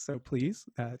experienced. So please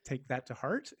take that to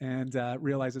heart and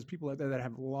realize there's people out there that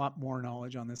have a lot more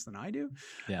knowledge on this than I do.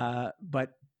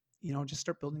 But just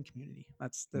start building community.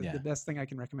 That's the best thing I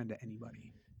can recommend to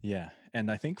anybody. Yeah.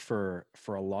 And I think for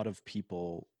a lot of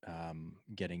people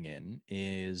getting in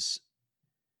is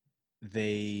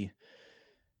they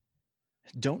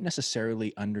don't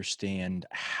necessarily understand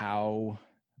how,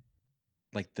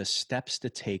 like, the steps to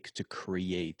take to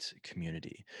create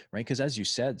community, right? Because as you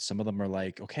said, some of them are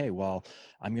like, okay, well,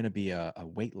 I'm going to be a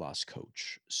weight loss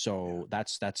coach, so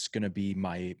that's going to be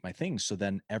my thing. So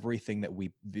then everything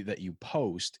that you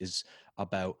post is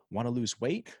about, want to lose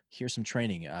weight, here's some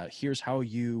training, here's how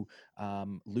you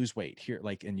lose weight here,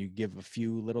 like, and you give a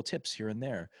few little tips here and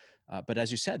there. But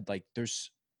as you said, like,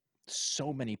 there's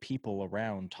so many people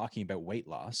around talking about weight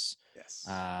loss. Yes.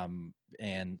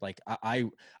 And like,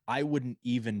 I wouldn't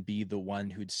even be the one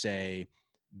who'd say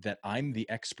that I'm the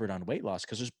expert on weight loss,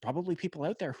 because there's probably people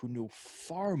out there who know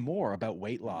far more about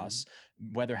weight loss,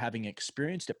 whether having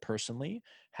experienced it personally,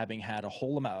 having had a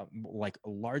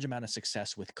large amount of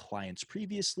success with clients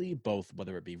previously, both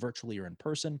whether it be virtually or in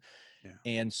person.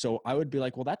 And so I would be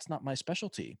like, well, that's not my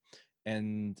specialty.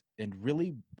 And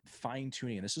really fine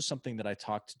tuning. And this is something that I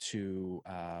talked to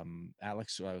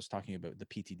Alex, who I was talking about the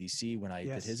PTDC when I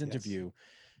did his interview.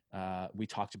 We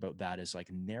talked about that as like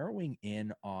narrowing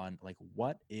in on like,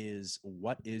 what is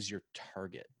your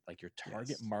target, like your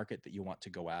target market that you want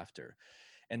to go after.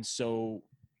 And so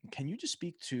can you just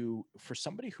speak to, for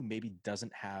somebody who maybe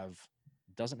doesn't have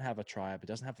a tribe, it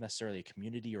doesn't have necessarily a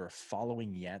community or a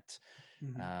following yet,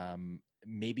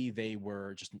 maybe they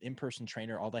were just an in-person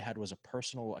trainer, all they had was a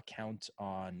personal account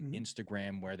on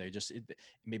Instagram where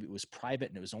maybe it was private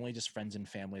and it was only just friends and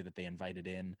family that they invited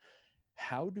in.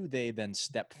 How do they then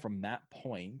step from that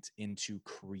point into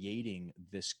creating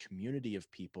this community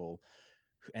of people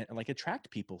and like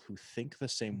attract people who think the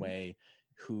same way,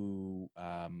 who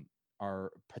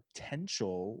are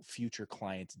potential future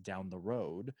clients down the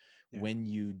road, when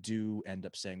you do end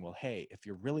up saying, well, hey, if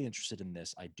you're really interested in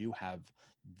this, I do have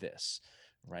this,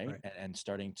 right? And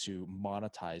starting to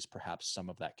monetize perhaps some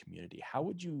of that community. How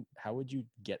would you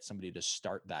get somebody to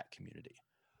start that community?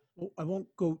 Well, I won't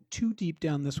go too deep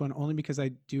down this one, only because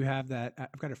I do have that.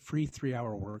 I've got a free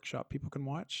 3-hour workshop people can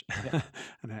watch,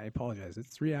 and I apologize.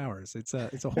 It's 3 hours. It's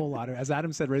a whole lot of, as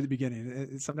Adam said right at the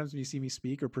beginning. Sometimes when you see me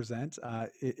speak or present,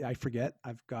 I forget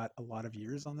I've got a lot of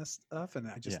years on this stuff, and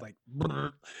I just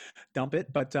dump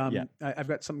it. But I've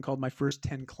got something called my first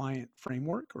 10 client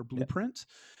framework or blueprint,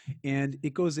 and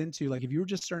it goes into, like, if you were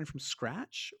just starting from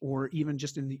scratch, or even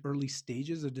just in the early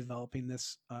stages of developing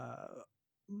this.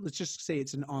 Let's just say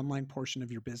it's an online portion of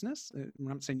your business. I'm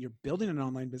not saying you're building an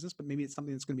online business, but maybe it's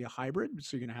something that's going to be a hybrid.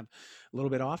 So you're going to have a little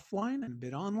bit offline and a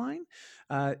bit online.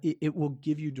 It will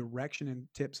give you direction and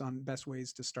tips on best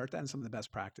ways to start that and some of the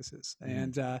best practices.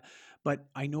 But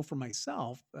I know for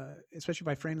myself, especially if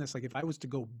I frame this, like if I was to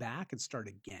go back and start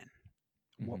again,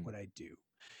 what would I do?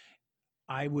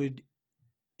 I would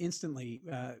instantly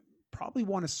probably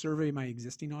want to survey my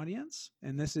existing audience,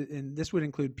 and this would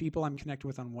include people I'm connected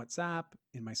with on WhatsApp,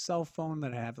 in my cell phone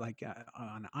that I have like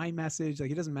on iMessage.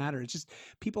 Like, it doesn't matter. It's just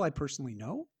people I personally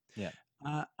know.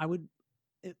 I would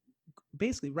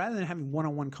basically, rather than having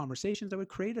one-on-one conversations, I would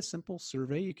create a simple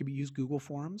survey. You could use Google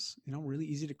Forms. Really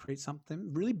easy to create, something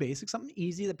really basic, something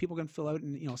easy that people can fill out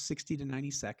in 60 to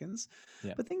 90 seconds.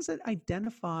 But things that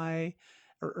identify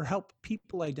or help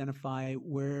people identify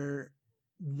where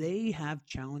they have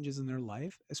challenges in their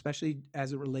life, especially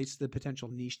as it relates to the potential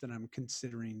niche that I'm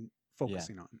considering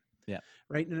focusing on.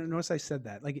 Right. And notice I said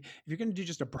that, like, if you're going to do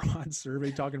just a broad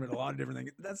survey talking about a lot of different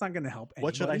things, that's not going to help anybody.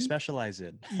 What should I specialize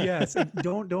in? Yes.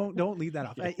 Don't leave that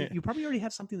off. You probably already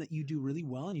have something that you do really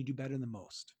well and you do better than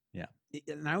most.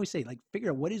 And I always say, like,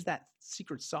 figure out what is that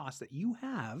secret sauce that you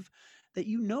have that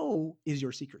is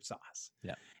your secret sauce.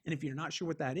 And if you're not sure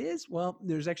what that is, well,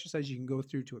 there's exercises you can go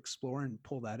through to explore and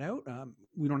pull that out.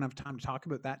 We don't have time to talk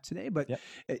about that today, but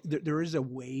there is a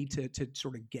way to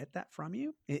sort of get that from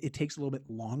you. It takes a little bit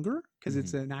longer because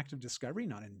it's an act of discovery,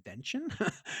 not invention,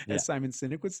 as Simon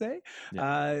Sinek would say.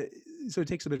 So it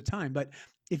takes a bit of time. But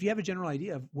if you have a general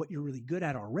idea of what you're really good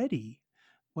at already,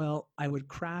 well, I would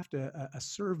craft a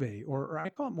survey, or I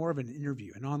call it more of an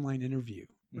interview, an online interview,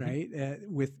 right?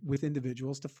 With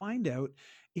individuals to find out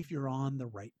if you're on the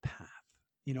right path.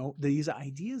 These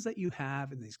ideas that you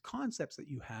have and these concepts that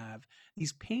you have,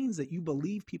 these pains that you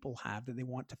believe people have that they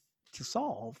want to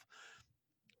solve,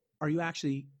 are you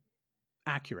actually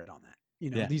accurate on that.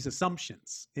 Yeah. These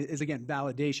assumptions is again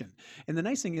validation. And the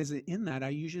nice thing is that in that I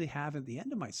usually have at the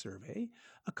end of my survey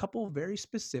a couple of very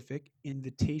specific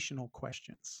invitational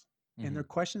questions. And they're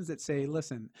questions that say,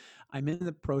 listen, I'm in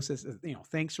the process of,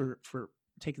 thanks for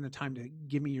taking the time to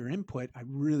give me your input. I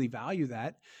really value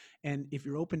that. And if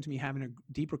you're open to me having a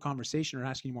deeper conversation or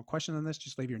asking you more questions on this,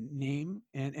 just leave your name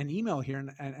and email here.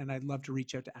 And I'd love to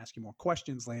reach out to ask you more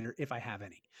questions later if I have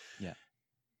any. Yeah.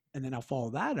 And then I'll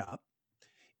follow that up.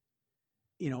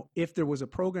 If there was a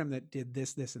program that did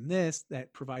this, this, and this,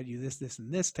 that provided you this, this,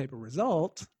 and this type of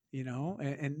result,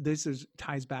 and this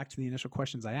ties back to the initial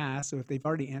questions I asked. So if they've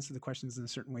already answered the questions in a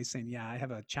certain way saying, yeah, I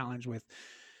have a challenge with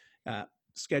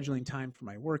scheduling time for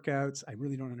my workouts. I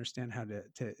really don't understand how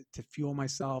to fuel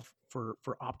myself for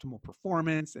optimal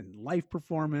performance and life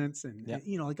performance. And,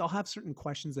 I'll have certain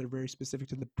questions that are very specific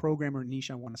to the program or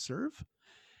niche I want to serve.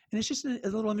 And it's just a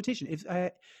little invitation.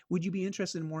 Would you be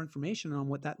interested in more information on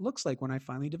what that looks like when I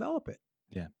finally develop it?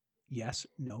 Yeah. Yes,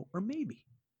 no, or maybe.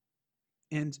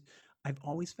 And I've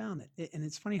always found that. And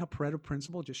it's funny how Pareto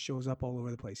principle just shows up all over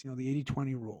the place. The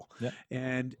 80-20 rule. Yeah.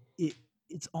 And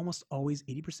it's almost always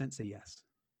 80% say yes.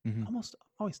 Mm-hmm. Almost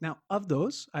always. Now, of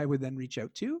those, I would then reach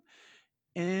out to,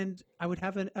 and I would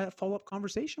have a follow-up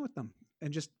conversation with them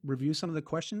and just review some of the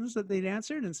questions that they'd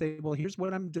answered and say, well, here's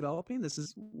what I'm developing. This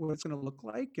is what it's going to look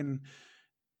like. And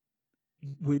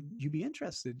would you be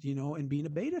interested, in being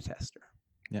a beta tester?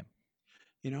 Yeah.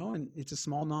 And it's a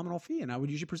small nominal fee, and I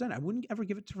would usually present it. I wouldn't ever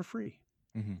give it for free.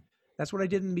 Mm-hmm. That's what I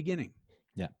did in the beginning.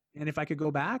 Yeah. And if I could go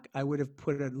back, I would have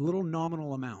put a little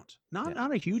nominal amount,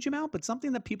 not a huge amount, but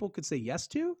something that people could say yes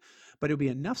to, but it would be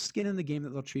enough skin in the game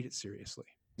that they'll treat it seriously.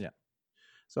 Yeah.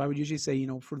 So I would usually say,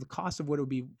 for the cost of what it would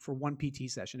be for one PT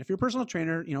session, if you're a personal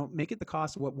trainer, make it the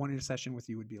cost of what one session with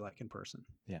you would be like in person.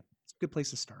 Yeah. It's a good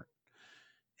place to start.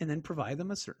 And then provide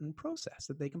them a certain process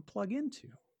that they can plug into.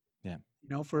 Yeah.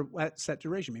 For a set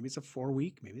duration. Maybe it's a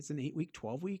 4-week, maybe it's an 8-week,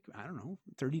 12-week, I don't know,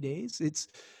 30 days.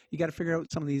 You got to figure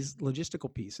out some of these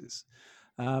logistical pieces.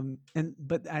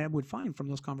 But I would find from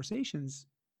those conversations,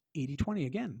 80-20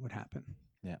 again would happen.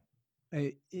 Yeah.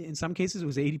 In some cases, it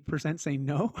was 80% saying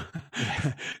no,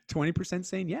 20%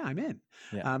 saying, yeah, I'm in.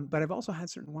 Yeah. But I've also had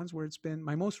certain ones where it's been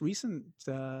my most recent,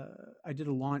 I did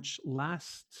a launch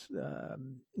last,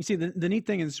 you see, the neat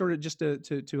thing is sort of just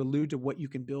to allude to what you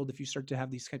can build if you start to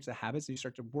have these types of habits and you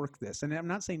start to work this. And I'm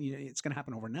not saying it's going to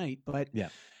happen overnight, but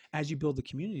as you build a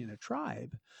community and a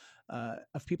tribe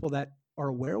of people that are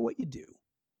aware of what you do,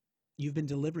 you've been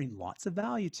delivering lots of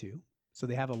value to. So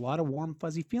they have a lot of warm,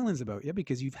 fuzzy feelings about you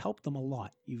because you've helped them a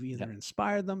lot. You've either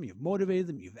inspired them, you've motivated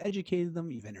them, you've educated them,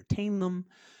 you've entertained them,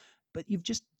 but you've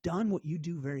just done what you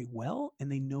do very well, and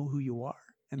they know who you are,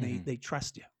 and they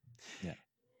trust you. Yeah.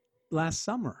 Last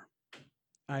summer,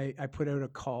 I put out a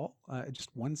call, just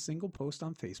one single post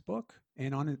on Facebook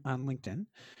and on LinkedIn,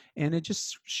 and it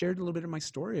just shared a little bit of my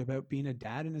story about being a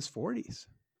dad in his 40s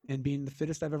and being the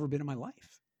fittest I've ever been in my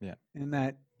life. Yeah. And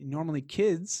that normally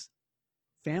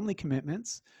family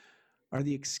commitments are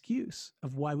the excuse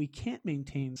of why we can't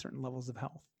maintain certain levels of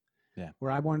health. Yeah.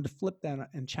 Where I wanted to flip that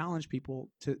and challenge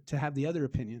people to have the other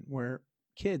opinion where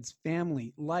kids,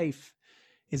 family, life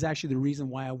is actually the reason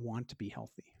why I want to be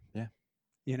healthy.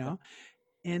 Yeah.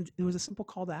 And it was a simple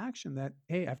call to action that,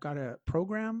 hey, I've got a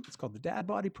program. It's called the Dad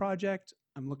Body Project.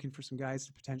 I'm looking for some guys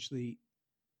to potentially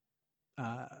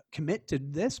commit to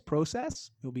this process.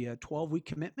 It'll be a 12-week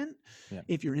commitment. Yeah.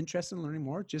 If you're interested in learning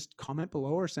more, just comment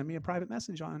below or send me a private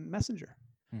message on Messenger.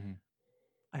 Mm-hmm.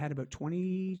 I had about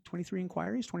 24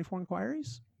 inquiries,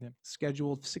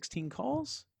 scheduled 16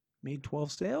 calls, made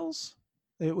 12 sales.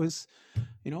 It was,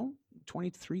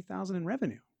 $23,000 in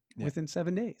revenue within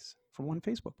 7 days from one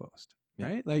Facebook post,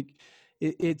 right? Like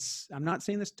I'm not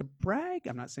saying this to brag.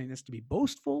 I'm not saying this to be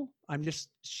boastful. I'm just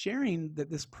sharing that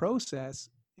this process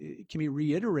can be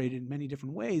reiterated in many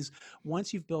different ways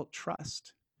once you've built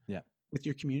trust with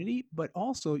your community, but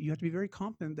also you have to be very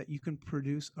confident that you can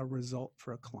produce a result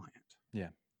for a client. Yeah.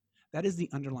 That is the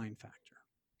underlying factor.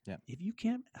 Yeah. If you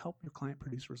can't help your client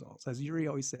produce results, as Yuri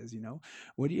always says,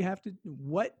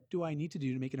 what do I need to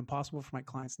do to make it impossible for my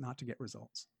clients not to get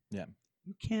results? Yeah.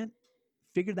 You can't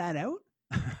figure that out.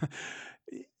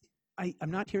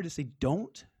 I'm not here to say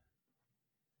don't.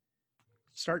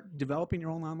 Start developing your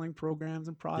own online programs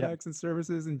and products and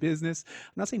services and business.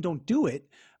 I'm not saying don't do it,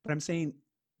 but I'm saying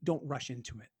don't rush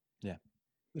into it. Yeah.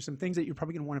 There's some things that you're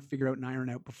probably going to want to figure out and iron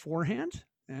out beforehand.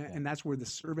 And that's where the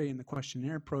survey and the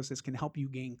questionnaire process can help you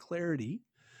gain clarity.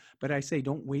 But I say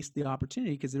don't waste the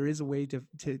opportunity because there is a way to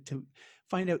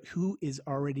find out who is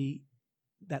already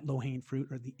that low-hanging fruit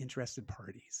or the interested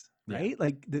parties, right?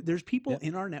 Like there's people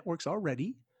in our networks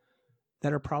already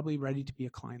that are probably ready to be a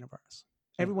client of ours.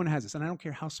 Everyone has this. And I don't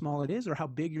care how small it is or how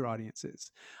big your audience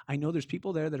is. I know there's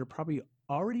people there that are probably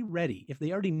already ready. If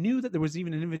they already knew that there was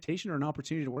even an invitation or an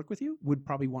opportunity to work with you, would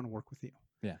probably want to work with you.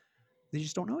 Yeah. They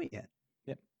just don't know it yet.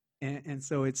 Yep. And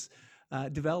so it's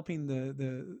developing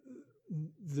the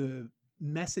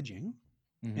messaging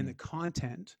and the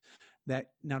content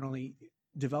that not only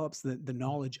develops the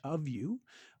knowledge of you,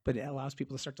 but it allows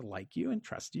people to start to like you and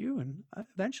trust you, and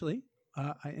eventually,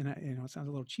 it sounds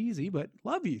a little cheesy, but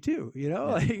love you too.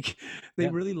 Like they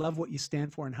really love what you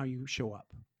stand for and how you show up,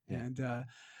 and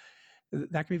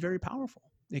that can be very powerful.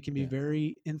 It can be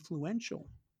very influential,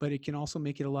 but it can also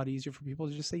make it a lot easier for people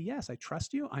to just say, "Yes, I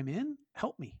trust you. I'm in.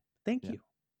 Help me. Thank you."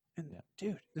 And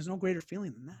dude, there's no greater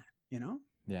feeling than that.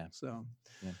 Yeah. So,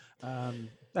 I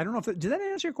don't know if did that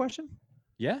answer your question?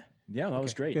 Yeah. Yeah. That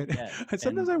was great. Good. Yeah.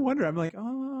 Sometimes I wonder, I'm like,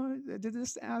 oh, did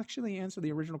this actually answer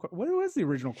the original question? What was the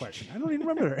original question? I don't even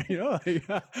remember. So I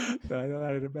thought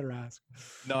I'd better ask.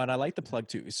 No, and I like the plug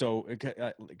too. So,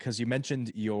 because you mentioned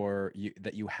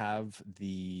that you have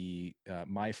the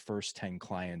My First 10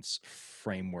 Clients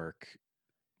framework.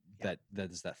 That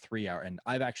is that 3 hour, and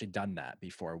I've actually done that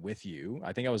before with you.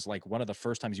 I think I was like one of the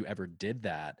first times you ever did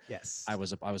that. Yes, I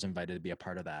was invited to be a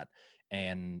part of that.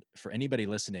 And for anybody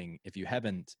listening, if you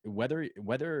haven't, whether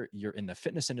you're in the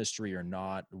fitness industry or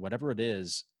not, whatever it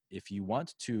is, if you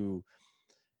want to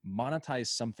monetize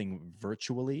something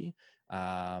virtually,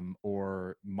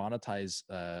 or monetize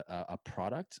a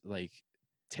product, like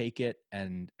take it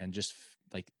and just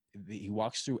like he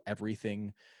walks through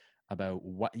everything about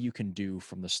what you can do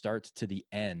from the start to the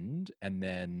end, and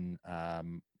then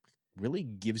really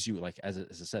gives you, like as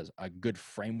it says, a good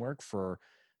framework for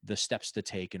the steps to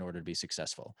take in order to be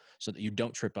successful, so that you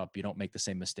don't trip up, you don't make the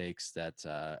same mistakes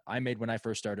that I made when I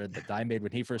first started, that Di made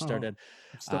when he first started.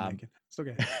 I'm still making. It's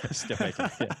okay. Still making.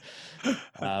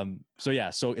 Yeah.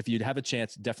 So if you'd have a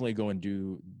chance, definitely go and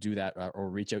do that, or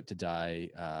reach out to Di,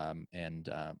 and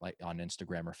like on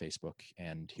Instagram or Facebook,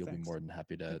 and he'll be more than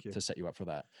happy to set you up for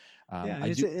that.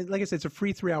 Like I said, it's a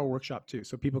free 3-hour workshop too,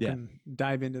 so people can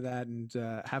dive into that and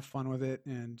have fun with it,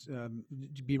 and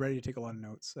be ready to take a lot of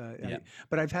notes.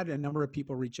 But I've had a number of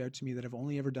people reach out to me that have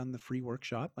only ever done the free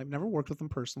workshop. I've never worked with them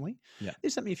personally. They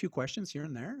sent me a few questions here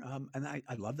and there, and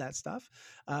I love that stuff.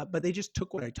 But they just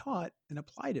took what I taught and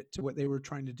applied it to what they were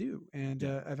trying to do. And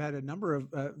I've had a number of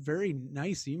very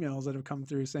nice emails that have come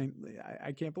through saying,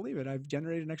 I can't believe it. I've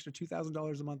generated an extra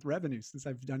 $2,000 a month revenue since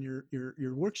I've done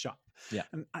your workshop. Yeah.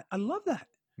 And I love that.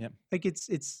 Yeah. Like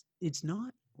it's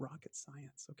not rocket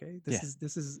science. Okay.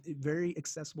 This is very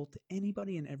accessible to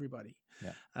anybody and everybody.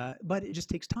 Yeah. But it just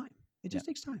takes time. It just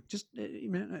takes time. Just,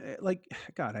 like,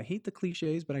 God, I hate the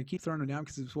cliches, but I keep throwing them down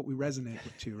because it's what we resonate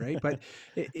with too, right? But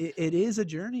it is a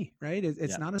journey, right?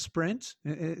 It's not a sprint.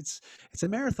 It's a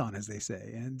marathon, as they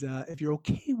say. And if you're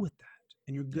okay with that,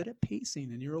 and you're good at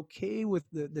pacing, and you're okay with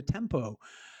the tempo,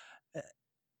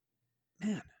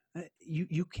 man,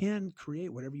 you can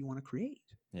create whatever you want to create.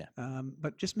 Yeah.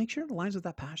 But just make sure it aligns with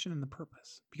that passion and the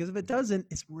purpose, because if it doesn't,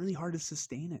 it's really hard to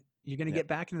sustain it. You're going to get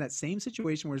back into that same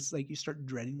situation where it's like you start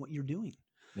dreading what you're doing.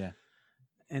 Yeah.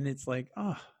 And it's like,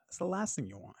 oh, that's the last thing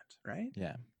you want, right?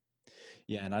 Yeah.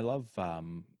 Yeah. And I love,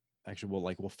 actually,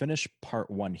 we'll finish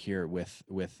part one here with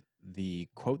the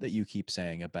quote that you keep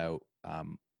saying about,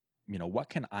 what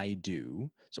can I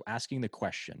do? So asking the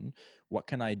question, what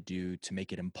can I do to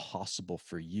make it impossible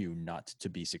for you not to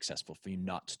be successful, for you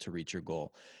not to reach your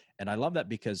goal? And I love that,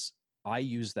 because I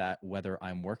use that whether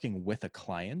I'm working with a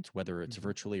client, whether it's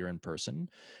virtually or in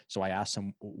person. So I ask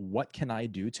them, what can I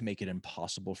do to make it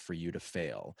impossible for you to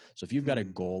fail? So if you've got a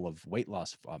goal of weight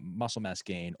loss, muscle mass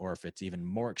gain, or if it's even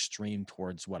more extreme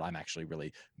towards what I'm actually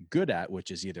really good at, which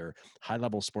is either high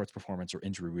level sports performance or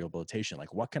injury rehabilitation,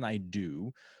 like what can I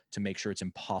do to make sure it's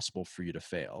impossible for you to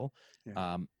fail?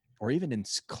 Yeah. Or even in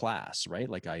class, right?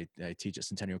 Like I teach at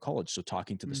Centennial College. So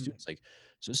talking to the students, like,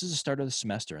 so this is the start of the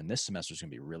semester, and this semester is going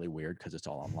to be really weird because it's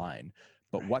all online.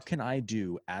 But what can I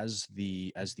do as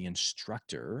the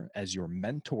instructor, as your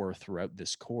mentor throughout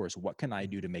this course? What can I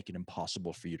do to make it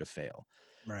impossible for you to fail?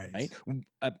 Right.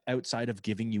 Outside of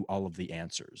giving you all of the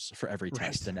answers for every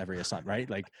test and every assignment, right?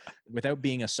 Like, without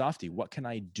being a softie, what can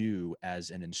I do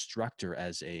as an instructor,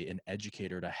 as an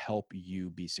educator, to help you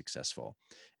be successful?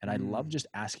 And I love just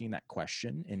asking that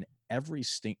question in every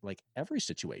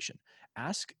situation.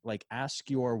 Ask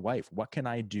your wife, what can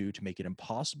I do to make it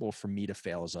impossible for me to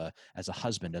fail as a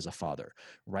husband, as a father,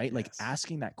 right? Yes. Like,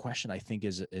 asking that question, I think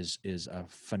is a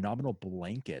phenomenal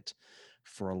blanket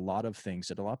for a lot of things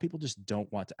that a lot of people just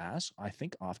don't want to ask. I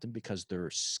think often because they're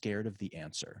scared of the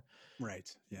answer. Right.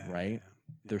 Yeah. Right.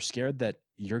 they're scared that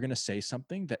you're going to say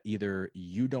something that either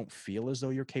you don't feel as though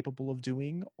you're capable of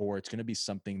doing, or it's going to be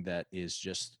something that is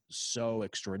just so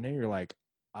extraordinary. You're like,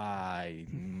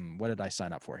 what did I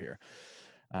sign up for here?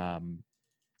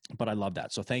 But I love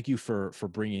that. So thank you for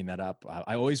bringing that up.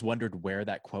 I always wondered where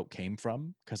that quote came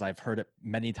from, because I've heard it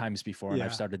many times before and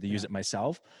I've started to use it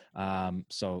myself.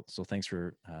 So thanks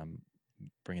for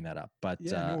bringing that up. But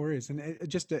no worries. And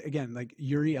just again, like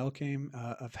Yuri Elkame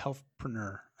of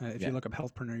Healthpreneur. If you look up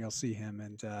Healthpreneur, you'll see him,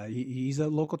 and he's a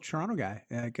local Toronto guy.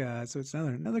 Like, so it's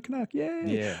another Canuck, yay!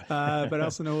 Yeah. But I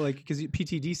also know, like, because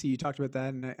PTDC, you talked about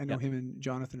that, and I know him and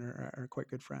Jonathan are quite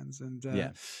good friends. And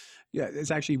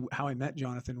it's actually how I met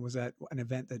Jonathan was at an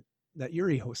event that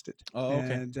Yuri hosted. Oh,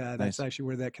 okay. And that's actually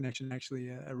where that connection actually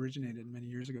originated many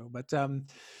years ago. But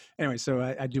anyway, so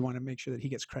I do want to make sure that he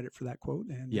gets credit for that quote.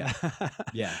 And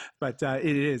but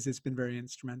it's been very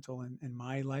instrumental in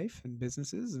my life and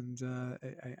businesses. And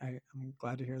I'm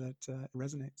glad to hear that it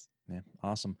resonates. Yeah.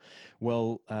 Awesome.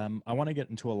 Well, I want to get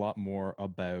into a lot more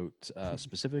about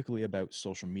specifically about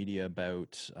social media,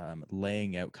 about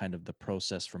laying out kind of the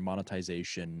process for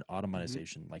monetization,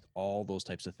 automation, like all those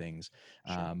types of things.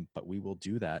 Sure. But we will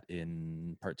do that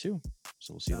in part 2.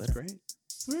 So we'll see you later. Great.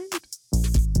 Sweet.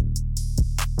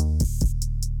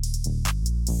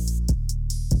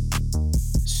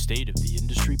 State of the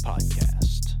Industry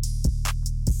Podcast.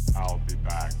 I'll be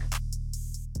back.